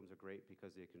short films are great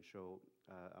because they can show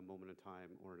a moment in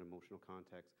time or an emotional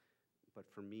context, but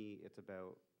for me, it's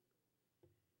about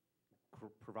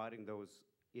providing those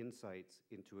insights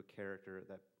into a character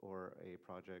or a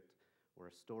project or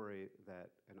a story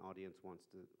that an audience wants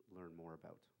to learn more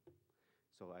about.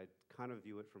 So I kind of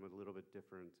view it from a little bit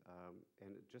different,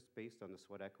 and just based on the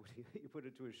sweat equity that you put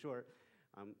into a short,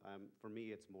 for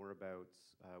me it's more about,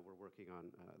 we're working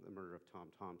on The Murder of Tom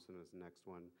Thompson as the next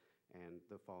one, and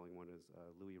the following one is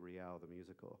Louis Riel, the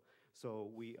musical.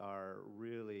 So we are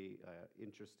really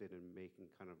interested in making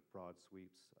kind of broad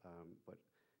sweeps, but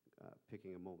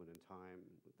picking a moment in time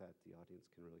that the audience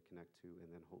can really connect to,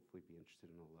 and then hopefully be interested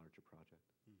in a larger project.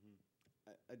 Mm-hmm.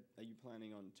 Are you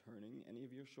planning on turning any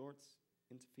of your shorts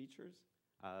into features?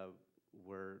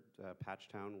 We're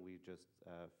Patchtown. We just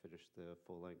finished the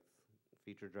full-length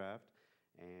feature draft,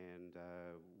 and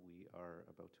we are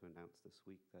about to announce this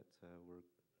week that we're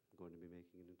going to be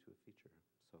making it into a feature.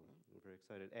 So we're very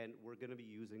excited. And we're going to be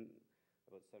using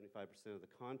about 75% of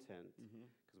the content,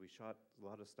 because we shot a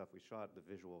lot of stuff. We shot the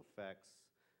visual effects.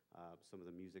 Some of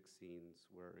the music scenes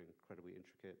were incredibly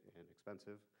intricate and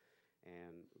expensive.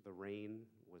 And the rain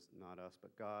was not us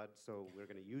but God. So we're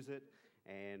going to use it,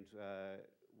 and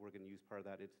we're going to use part of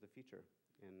that into the feature.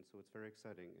 And so it's very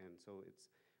exciting. And so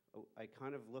I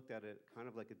kind of looked at it kind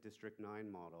of like a District 9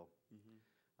 model.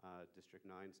 District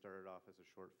 9 started off as a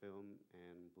short film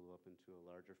and blew up into a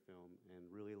larger film, and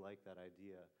really liked that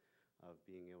idea of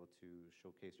being able to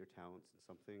showcase your talents in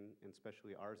something, and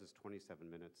especially ours is 27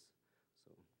 minutes.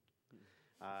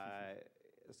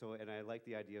 And I like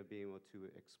the idea of being able to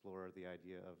explore the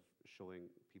idea of showing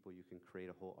people you can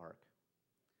create a whole arc,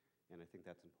 and I think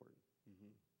that's important.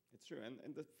 It's true, and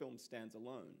the film stands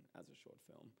alone as a short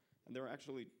film. And there are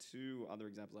actually two other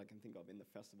examples I can think of in the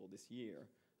festival this year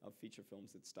of feature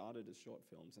films that started as short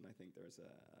films, and I think there's a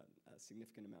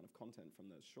significant amount of content from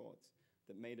those shorts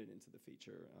that made it into the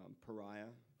feature. Pariah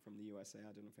from the USA,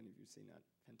 I don't know if any of you have seen that.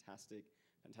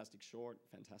 Fantastic short,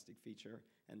 fantastic feature.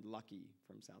 And Lucky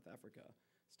from South Africa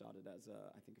started as,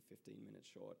 I think, a 15-minute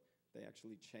short. They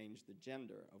actually changed the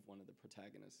gender of one of the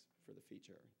protagonists for the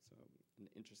feature. So an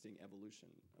interesting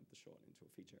evolution of the short into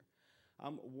a feature.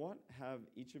 What have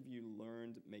each of you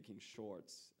learned making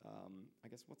shorts? I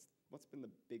guess what's been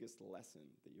the biggest lesson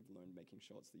that you've learned making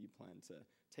shorts that you plan to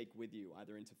take with you,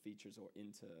 either into features or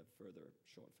into further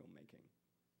short filmmaking?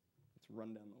 Let's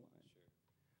run down the line. Sure.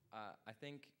 I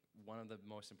think one of the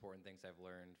most important things I've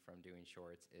learned from doing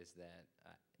shorts is that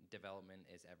development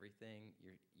is everything.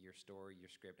 Your story, your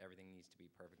script, everything needs to be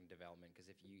perfect in development, because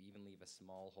if you even leave a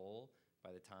small hole, by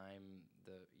the time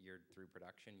you're through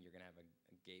production, you're going to have a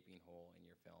gaping hole in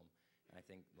your film. And I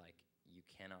think you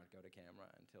cannot go to camera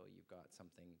until you've got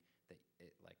something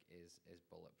that is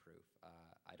bulletproof.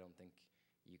 I don't think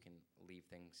you can leave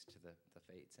things to the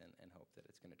fates and hope that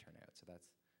it's going to turn out. So that's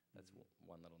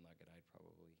one little nugget I'd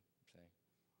probably say.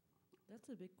 That's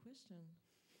a big question.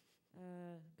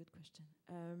 Good question.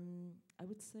 I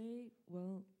would say,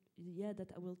 well, yeah, that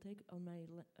I will take all my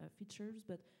features,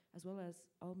 but as well as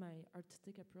all my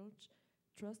artistic approach.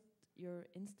 Trust your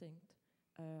instinct.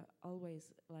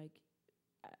 Always,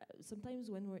 sometimes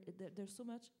when there's so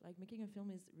much, making a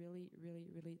film is really, really,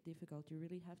 really difficult. You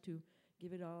really have to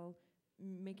give it all,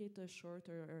 make it a short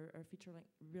or a feature.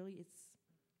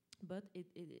 But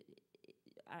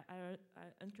I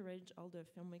encourage all the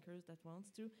filmmakers that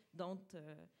wants to. Don't.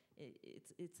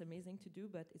 It's amazing to do,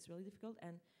 but it's really difficult.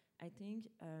 And I think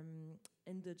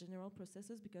in the general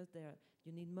processes, because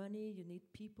you need money, you need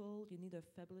people, you need a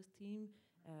fabulous team.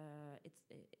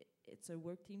 It's a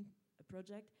work team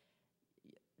project.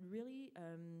 Really,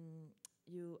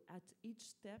 you at each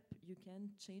step you can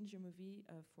change your movie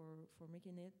for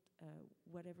making it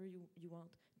whatever you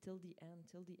want till the end,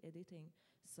 till the editing.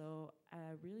 So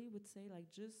I really would say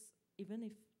just even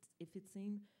if it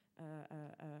seems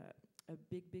a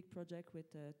big project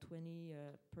with 20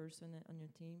 person on your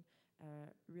team,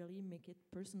 really make it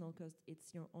personal, because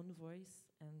it's your own voice.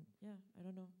 And yeah, I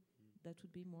don't know. That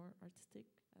would be more artistic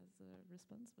as a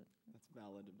response, but that's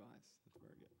valid advice. That's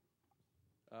very good.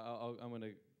 I'm going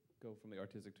to go from the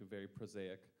artistic to very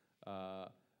prosaic.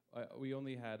 We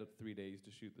only had 3 days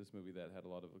to shoot this movie that had a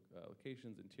lot of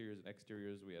locations, interiors and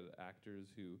exteriors. We had actors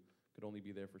who could only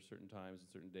be there for certain times and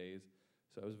certain days.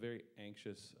 So I was very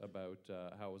anxious about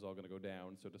how it was all going to go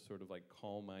down. So to sort of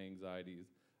calm my anxieties,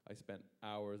 I spent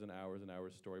hours and hours and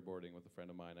hours storyboarding with a friend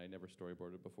of mine. I never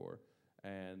storyboarded before.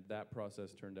 And that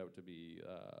process turned out to be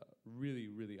really,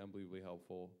 really unbelievably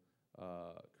helpful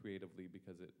creatively,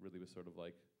 because it really was sort of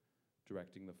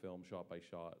directing the film shot by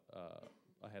shot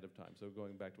ahead of time. So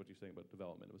going back to what you're saying about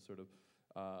development, it was sort of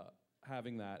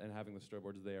having that and having the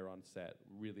storyboards there on set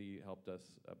really helped us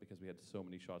because we had so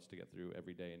many shots to get through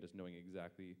every day, and just knowing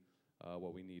exactly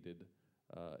what we needed,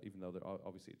 even though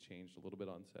obviously it changed a little bit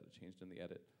on set, it changed in the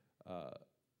edit,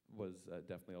 was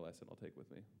definitely a lesson I'll take with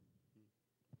me.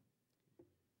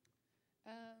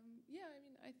 Yeah, I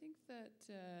mean, I think that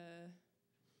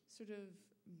sort of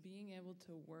being able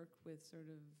to work with sort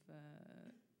of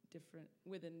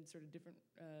within sort of different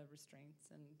restraints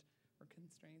or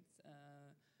constraints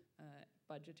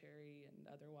budgetary and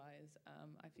otherwise.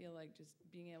 I feel like just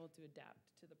being able to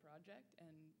adapt to the project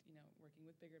and, working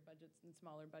with bigger budgets and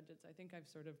smaller budgets, I think I've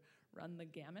sort of run the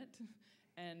gamut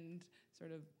and sort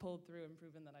of pulled through and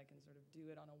proven that I can sort of do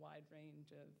it on a wide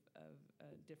range of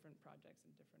different projects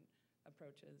and different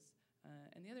approaches.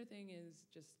 And the other thing is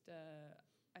just,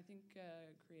 I think,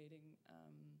 creating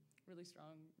really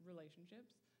strong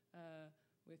relationships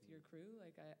with your crew.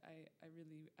 Like I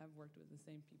really have worked with the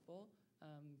same people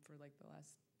for like the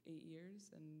last 8 years,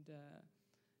 and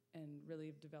really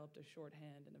have developed a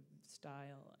shorthand and a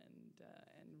style, and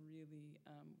really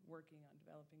working on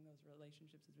developing those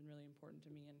relationships has been really important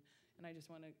to me, and I just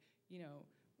want to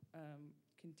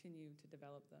continue to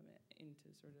develop them into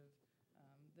sort of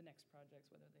the next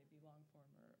projects, whether they be long form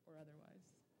or otherwise.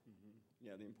 Mm-hmm.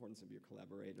 Yeah, the importance of your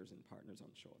collaborators and partners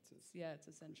on shorts is it's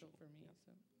essential crucial. for me. Yeah.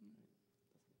 So.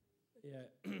 Yeah,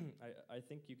 I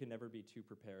think you can never be too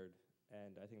prepared,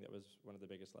 and I think that was one of the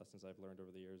biggest lessons I've learned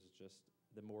over the years. Is just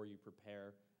the more you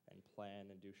prepare and plan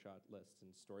and do shot lists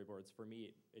and storyboards. For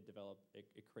me, it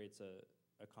creates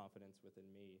a confidence within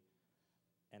me,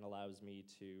 and allows me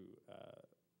to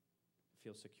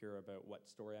feel secure about what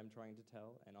story I'm trying to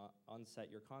tell. And on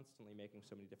set, you're constantly making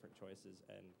so many different choices,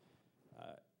 and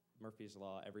Murphy's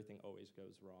Law, everything always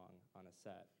goes wrong on a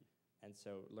set. And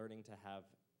so learning to have,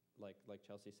 like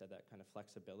Chelsea said, that kind of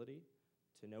flexibility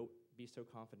to be so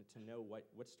confident to know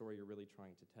what story you're really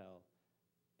trying to tell,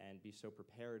 and be so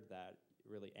prepared that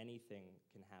really anything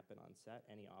can happen on set,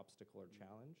 any obstacle or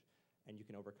challenge, and you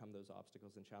can overcome those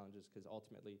obstacles and challenges, because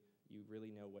ultimately you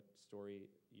really know what story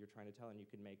you're trying to tell, and you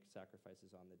can make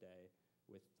sacrifices on the day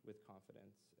with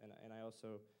confidence. And I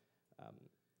also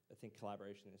I think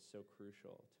collaboration is so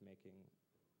crucial to making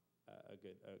a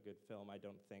good film. I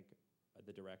don't think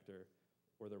the director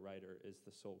or the writer is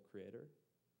the sole creator.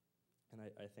 And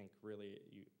I think really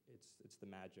it's the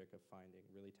magic of finding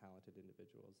really talented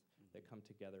individuals that come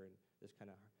together in this kind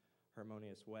of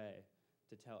harmonious way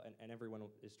to tell, and everyone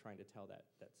is trying to tell that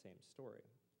same story.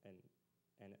 And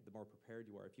the more prepared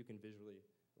you are, if you can visually,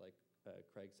 like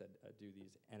Craig said, do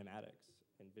these animatics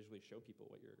and visually show people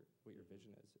what your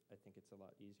vision is, I think it's a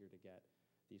lot easier to get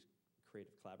these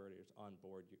creative collaborators on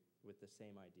board with the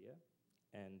same idea.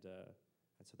 And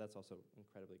so that's also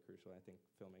incredibly crucial. I think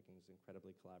filmmaking is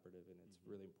incredibly collaborative, and it's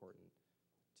really important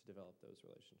to develop those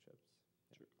relationships.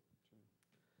 True.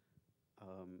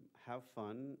 Have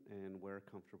fun and wear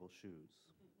comfortable shoes.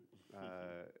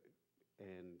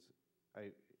 And I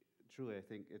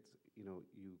think it's, you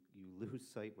lose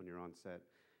sight when you're on set,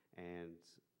 and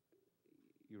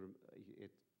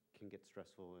it can get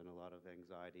stressful and a lot of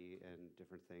anxiety and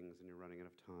different things, and you're running out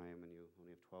of time, and you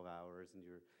only have 12 hours,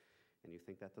 and you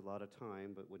think that's a lot of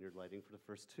time, but when you're lighting for the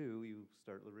first 2, you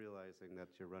start realizing that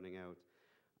you're running out.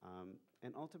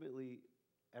 And ultimately,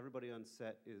 everybody on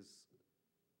set is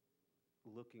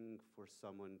looking for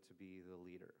someone to be the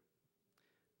leader.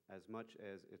 As much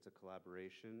as it's a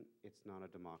collaboration, it's not a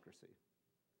democracy.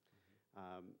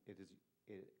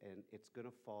 And it's going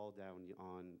to fall down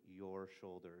on your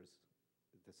shoulders,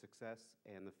 the success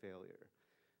and the failure.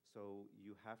 So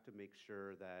you have to make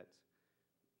sure that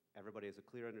everybody has a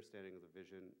clear understanding of the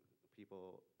vision.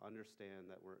 People understand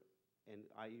that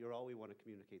you're all we want to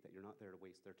communicate, that you're not there to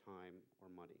waste their time or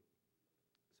money.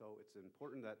 So it's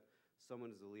important that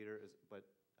someone is the leader, but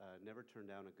never turn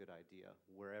down a good idea,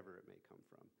 wherever it may come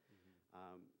from.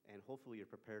 And hopefully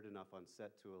you're prepared enough on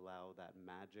set to allow that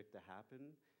magic to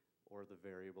happen, or the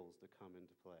variables to come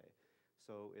into play.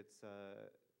 So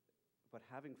but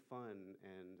having fun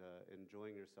and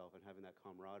enjoying yourself and having that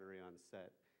camaraderie on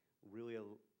set really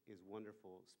is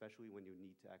wonderful, especially when you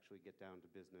need to actually get down to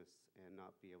business and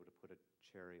not be able to put a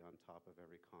cherry on top of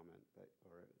every comment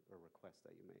or request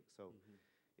that you make. So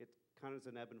it kind of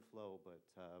is an ebb and flow, but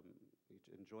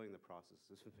enjoying the process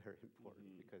is very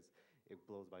important, because it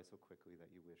blows by so quickly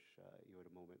that you wish you had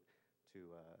a moment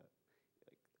to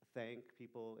thank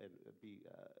people and be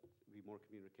more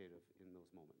communicative in those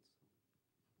moments.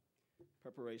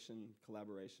 Preparation,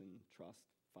 collaboration,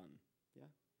 trust, fun. Yeah,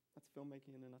 that's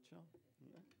filmmaking in a nutshell.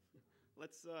 Yeah.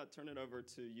 Let's turn it over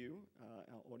to you,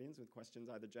 our audience, with questions,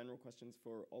 either general questions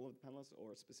for all of the panelists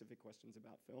or specific questions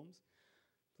about films.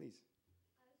 Please.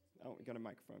 We got a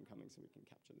microphone coming so we can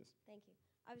capture this. Thank you.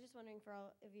 I was just wondering, for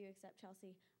all of you except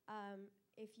Chelsea,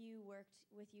 if you worked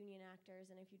with union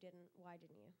actors, and if you didn't, why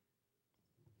didn't you?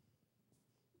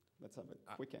 Let's have a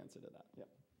quick answer to that. Yeah.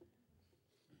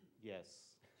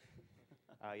 Yes.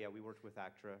 We worked with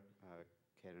ACTRA.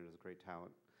 Canada's a great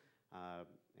talent.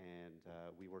 And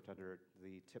we worked under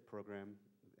the TIFF program,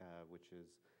 which is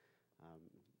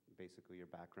basically your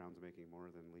background's making more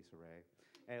than Lisa Ray.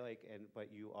 But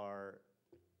you are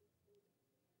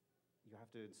you have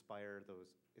to inspire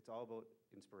those. It's all about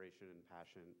inspiration and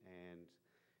passion. And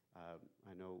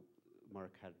I know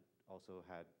Mark had also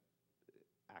had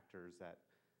actors that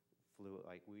flew,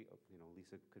 like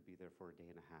Lisa could be there for a day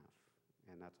and a half,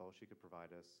 and that's all she could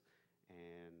provide us.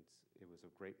 And it was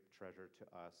a great treasure to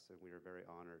us, and we were very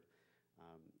honored.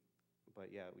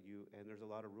 But yeah, and there's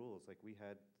a lot of rules. Like we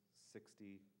had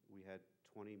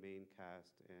 20 main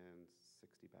cast and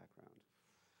 60 background.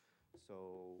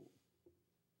 So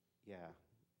yeah,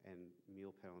 and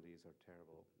meal penalties are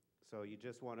terrible. So you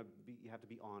just want to be, you have to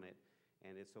be on it,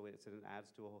 and it adds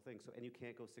to a whole thing. So, and you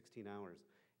can't go 16 hours.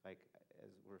 Like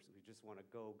we just want to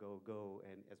go,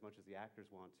 and as much as the actors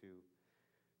want to,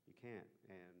 you can't.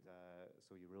 And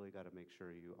so you really got to make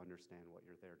sure you understand what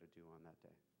you're there to do on that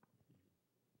day.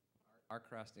 Our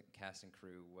cast and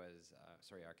crew was,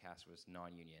 our cast was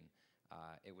non-union.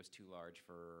 It was too large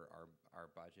for our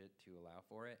budget to allow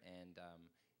for it, and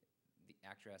the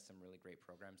actor has some really great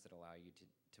programs that allow you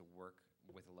to work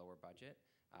with a lower budget,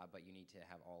 but you need to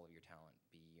have all of your talent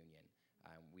be union.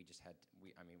 We just had,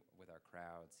 with our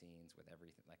crowd scenes, with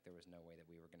everything, like there was no way that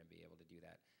we were going to be able to do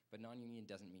that. But non-union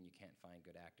doesn't mean you can't find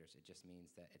good actors. It just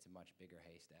means that it's a much bigger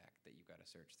haystack that you've got to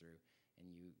search through,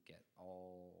 and you get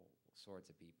all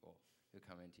sorts of people who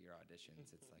come into your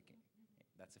auditions. It's like,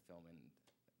 that's a film in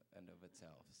and of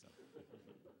itself. So.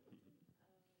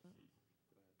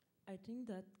 I think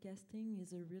that casting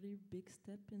is a really big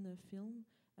step in a film,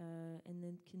 and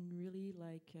it can really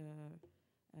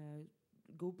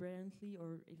go brilliantly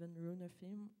or even ruin a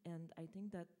film. And I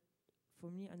think that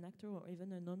for me, an actor or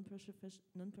even a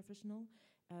non-professional,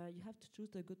 you have to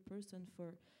choose a good person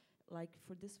for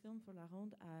this film, for La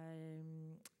Ronde.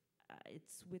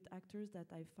 It's with actors that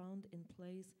I found in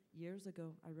plays years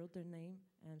ago. I wrote their name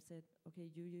and said, okay,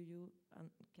 you,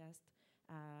 cast.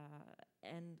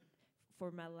 And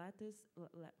for my latest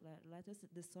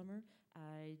this summer,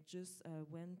 I just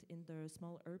went in the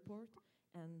small airport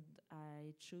and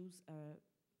I chose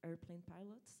airplane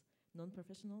pilots,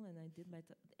 non-professional, and I did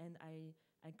and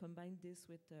I combined this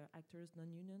with actors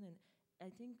non-union, and I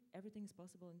think everything is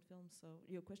possible in film. So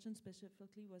your question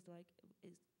specifically was like,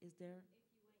 is there?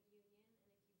 If you went union, and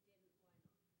if you didn't,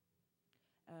 why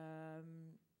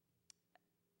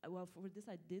not? Well, for this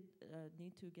I did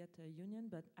need to get a union,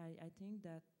 but I think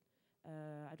that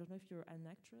I don't know if you're an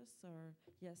actress or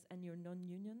yes, and you're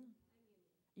non-union.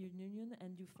 You're union,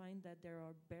 and you find that there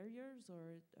are barriers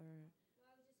or. No,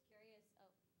 I was just curious.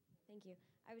 Oh, thank you.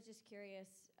 I was just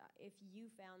curious if you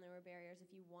found there were barriers,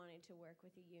 if you wanted to work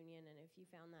with a union, and if you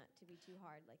found that to be too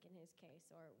hard, like in his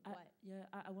case, or what? Yeah,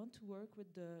 I want to work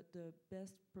with the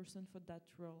best person for that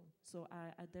role. So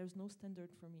there's no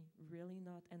standard for me, really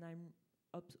not. And I'm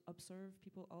observe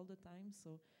people all the time.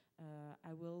 So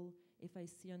I will, if I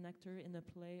see an actor in a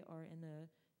play or in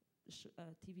a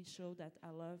TV show that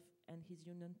I love and he's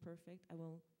union perfect, I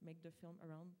will make the film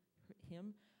around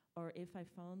him. Or if I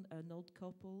found an old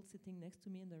couple sitting next to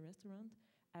me in the restaurant,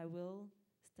 I will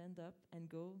stand up and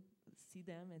go see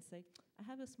them and say, I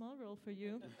have a small role for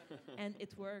you. And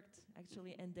it worked,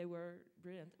 actually, and they were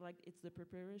brilliant. Like, it's the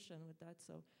preparation with that.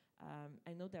 So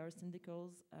I know there are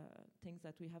syndical things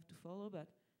that we have to follow, but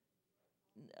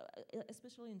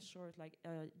especially in short, like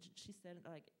she said,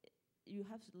 like, you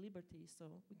have liberty, so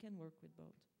we can work with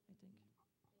both, I think.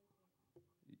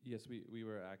 Yes, we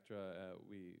were ACTRA.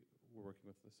 We were working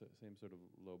with the same sort of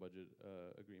low-budget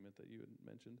agreement that you had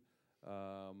mentioned,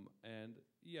 and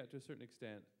yeah, to a certain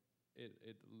extent,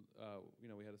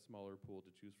 we had a smaller pool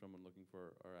to choose from when looking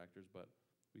for our actors, but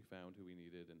we found who we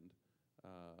needed, and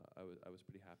I was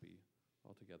pretty happy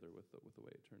altogether with the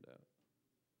way it turned out.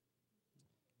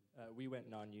 We went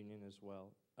non-union as well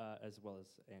as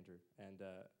Andrew, and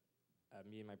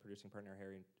me and my producing partner,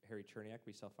 Harry Cherniak,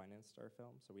 we self-financed our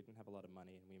film, so we didn't have a lot of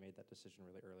money, and we made that decision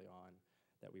really early on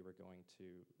that we were going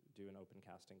to do an open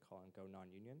casting call and go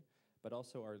non-union. But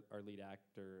also our lead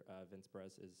actor, Vince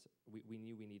Perez, we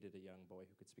knew we needed a young boy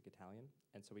who could speak Italian,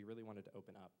 and so we really wanted to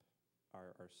open up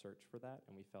our search for that,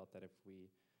 and we felt that if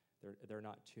there are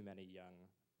not too many young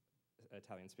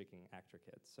Italian-speaking actor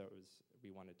kids, so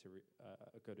we wanted to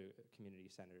go to community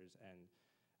centers and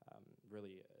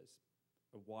really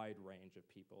a wide range of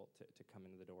people to come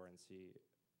into the door and see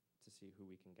who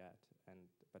we can get,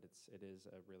 but it is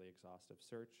a really exhaustive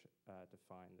search to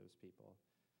find those people.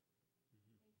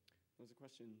 There's a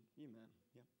question, you man,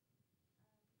 yeah.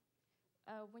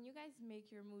 When you guys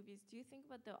make your movies, do you think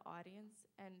about the audience,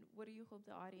 and what do you hope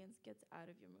the audience gets out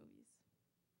of your movies?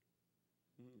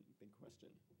 Big question.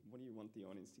 What do you want the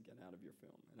audience to get out of your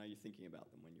film, and are you thinking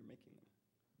about them when you're making them?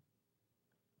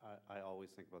 I always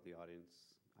think about the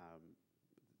audience.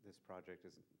 This project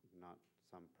is not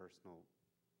some personal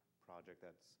project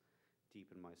that's deep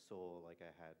in my soul, like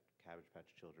I had Cabbage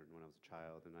Patch Children when I was a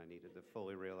child, and I needed to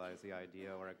fully realize the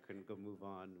idea, or I couldn't go move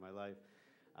on in my life.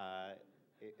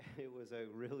 It was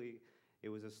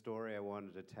a story I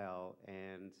wanted to tell,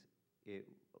 and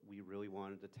we really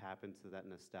wanted to tap into that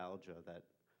nostalgia that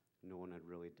no one had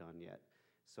really done yet.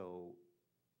 So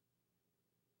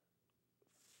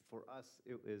for us,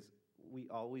 we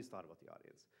always thought about the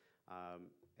audience,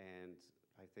 and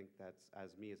I think that's,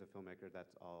 as me as a filmmaker,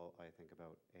 that's all I think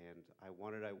about. And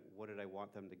what did I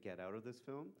want them to get out of this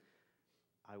film?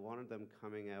 I wanted them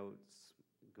coming out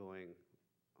going,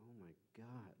 "Oh my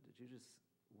God,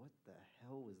 what the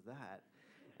hell was that?"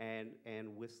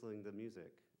 And whistling the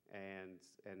music and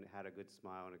had a good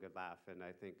smile and a good laugh. And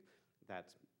I think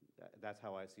that's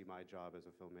how I see my job as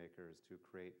a filmmaker, is to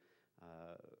create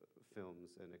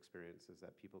films and experiences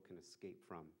that people can escape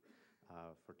from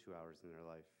for 2 hours in their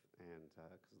life. And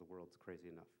because the world's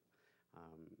crazy enough,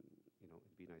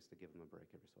 it'd be nice to give them a break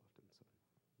every so often. So.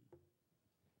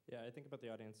 Yeah, I think about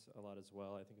the audience a lot as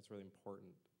well. I think it's really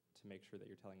important to make sure that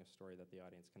you're telling a story that the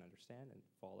audience can understand and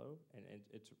follow, and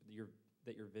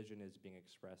that your vision is being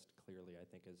expressed clearly, I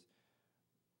think, is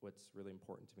what's really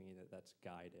important to me, that's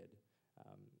guided.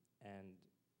 And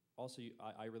also,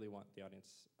 I really want the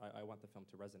audience, I want the film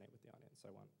to resonate with the audience.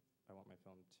 I want my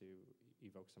film to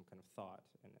evoke some kind of thought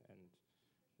and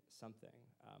something.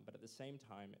 But at the same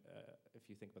time, if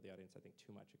you think about the audience, I think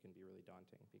too much, it can be really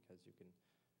daunting, because you can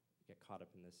get caught up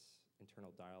in this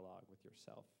internal dialogue with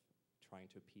yourself, trying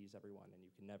to appease everyone, and you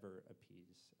can never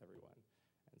appease everyone.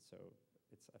 And so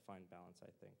it's a fine balance, I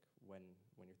think, when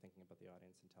you're thinking about the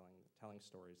audience and telling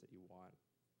stories that you want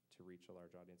to reach a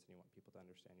large audience, and you want people to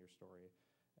understand your story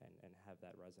and have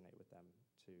that resonate with them,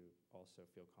 to also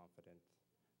feel confident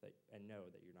and know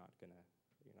that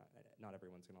not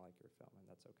everyone's gonna like your film, and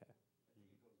that's okay.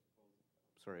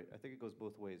 Sorry, I think it goes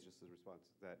both ways, just as a response,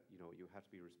 that you have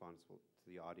to be responsible to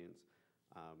the audience,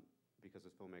 because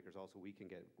as filmmakers also we can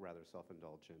get rather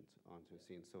self-indulgent onto a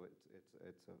scene, so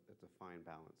it's a fine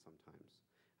balance sometimes.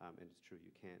 And it's true,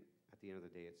 you can't, at the end of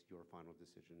the day, it's your final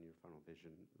decision, your final vision,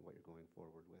 what you're going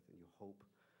forward with, and you hope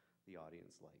the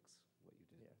audience likes what you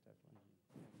did. Yeah, definitely.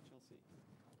 Chelsea.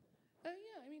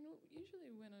 Yeah, I mean,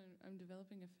 usually when I'm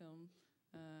developing a film,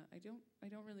 I don't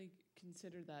really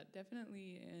consider that.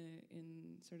 Definitely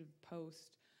in sort of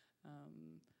post,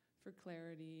 for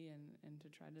clarity and to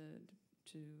try to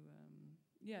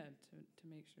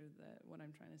make sure that what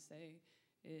I'm trying to say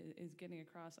is getting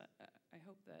across. I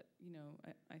hope that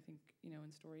I think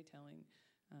in storytelling,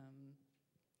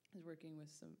 is working with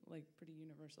some like pretty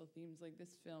universal themes. Like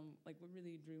this film, like what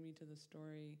really drew me to the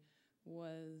story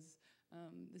was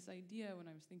this idea when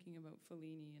I was thinking about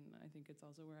Fellini, and I think it's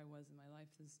also where I was in my life,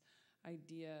 this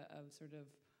idea of sort of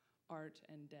art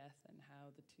and death and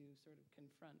how the two sort of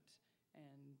confront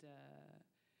and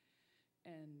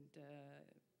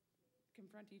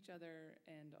confront each other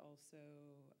and also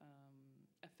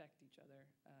affect each other.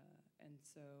 And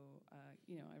so,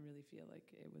 I really feel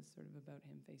like it was sort of about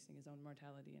him facing his own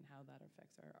mortality and how that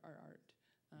affects our art.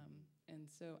 And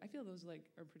so I feel those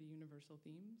are pretty universal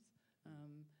themes.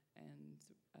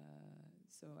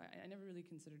 So I never really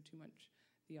considered too much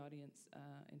the audience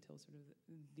until sort of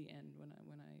the end, when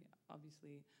I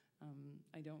obviously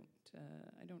I don't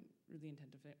really intend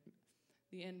to fit.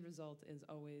 The end result is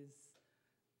always,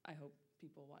 I hope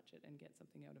people watch it and get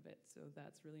something out of it. So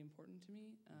that's really important to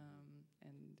me,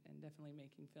 and definitely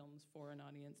making films for an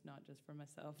audience, not just for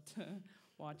myself to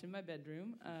watch in my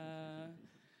bedroom.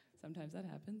 Sometimes that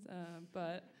happens,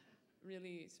 but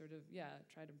really sort of,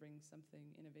 try to bring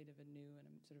something innovative and new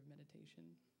and a sort of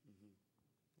meditation. Mm-hmm.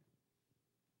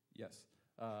 Yes.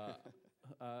 I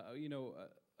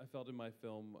felt in my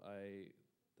film I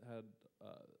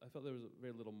felt there was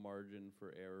very little margin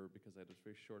for error, because I had a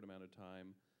very short amount of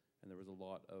time, and there was a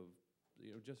lot of,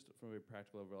 just from a very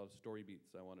practical level, a lot of story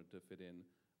beats I wanted to fit in.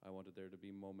 I wanted there to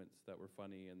be moments that were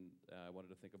funny, and I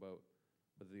wanted to think about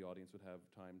whether the audience would have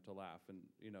time to laugh and,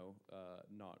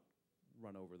 not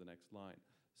run over the next line.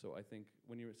 So I think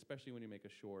especially when you make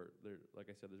a short, like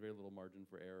I said, there's very little margin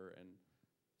for error, and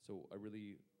so I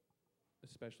really,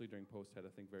 especially during post, had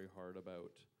to think very hard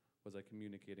about, was I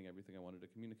communicating everything I wanted to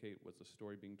communicate? Was the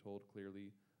story being told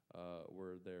clearly?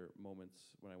 Were there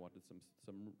moments when I wanted some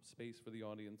space for the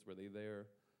audience? Were they there?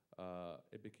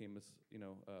 It became this,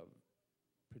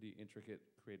 pretty intricate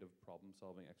creative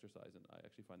problem-solving exercise, and I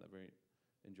actually find that very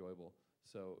enjoyable.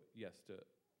 So yes,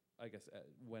 I guess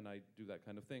when I do that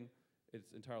kind of thing,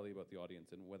 it's entirely about the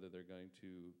audience and whether they're going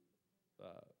to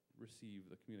receive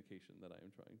the communication that I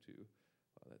am trying to.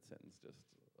 That sentence just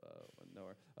went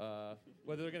nowhere.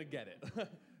 Whether they're going to get it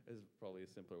is probably a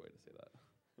simpler way to say that.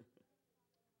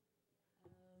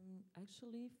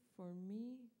 Actually, for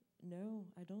me, no,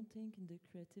 I don't think in the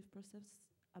creative process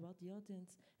about the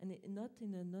audience, and not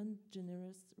in a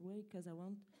non-generous way, because I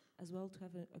want as well to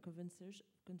have a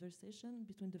conversation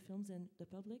between the films and the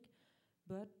public.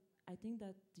 But I think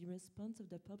that the response of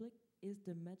the public is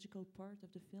the magical part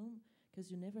of the film, because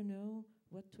you never know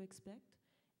what to expect.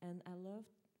 And I love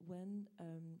when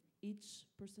each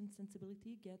person's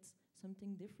sensibility gets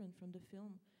something different from the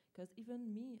film. Because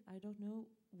even me, I don't know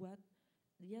what.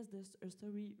 Yes, there's a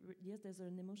story. Yes, there's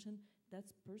an emotion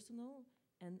that's personal,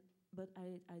 but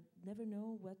I never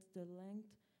know what's the length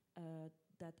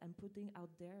that I'm putting out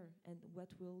there and what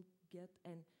will get.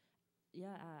 And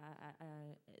yeah,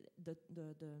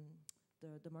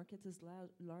 the market is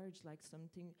large. Like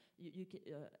something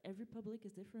every public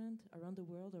is different around the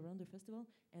world, around the festival,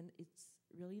 and it's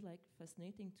really like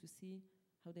fascinating to see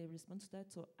how they respond to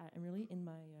that. So I'm really in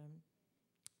my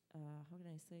how can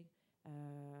I say?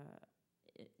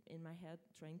 In my head,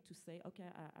 trying to say, okay,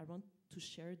 I want to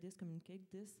share this,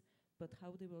 communicate this, but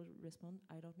how they will respond,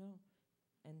 I don't know.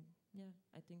 And yeah,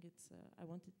 I think it's. I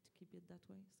wanted to keep it that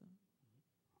way. So.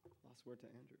 Last word to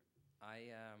Andrew.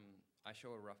 I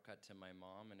show a rough cut to my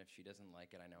mom, and if she doesn't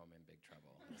like it, I know I'm in big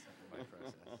trouble. That's my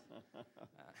process.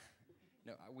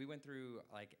 No, we went through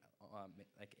like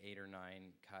 8 or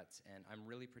 9 cuts, and I'm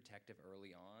really protective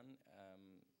early on.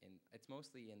 It's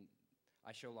mostly in.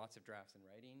 I show lots of drafts in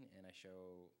writing, and I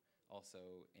show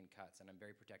also in cuts, and I'm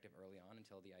very protective early on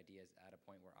until the idea is at a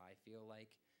point where I feel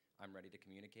like I'm ready to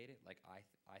communicate it. Like I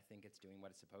think it's doing what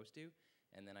it's supposed to,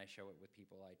 and then I show it with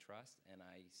people I trust, and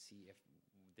I see if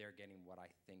they're getting what I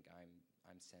think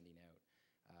I'm sending out.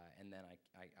 And then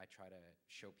I try to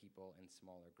show people in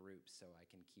smaller groups so I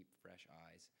can keep fresh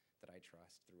eyes that I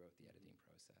trust throughout the editing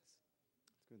process.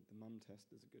 That's good. The mum test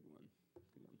is a good one.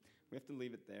 We have to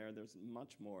leave it there. There's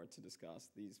much more to discuss.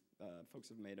 These folks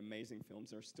have made amazing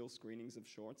films. There are still screenings of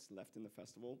shorts left in the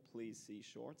festival. Please see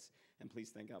shorts. And please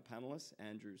thank our panelists,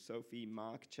 Andrew, Sophie,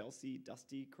 Mark, Chelsea,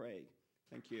 Dusty, Craig.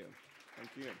 Thank you.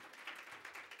 Thank you.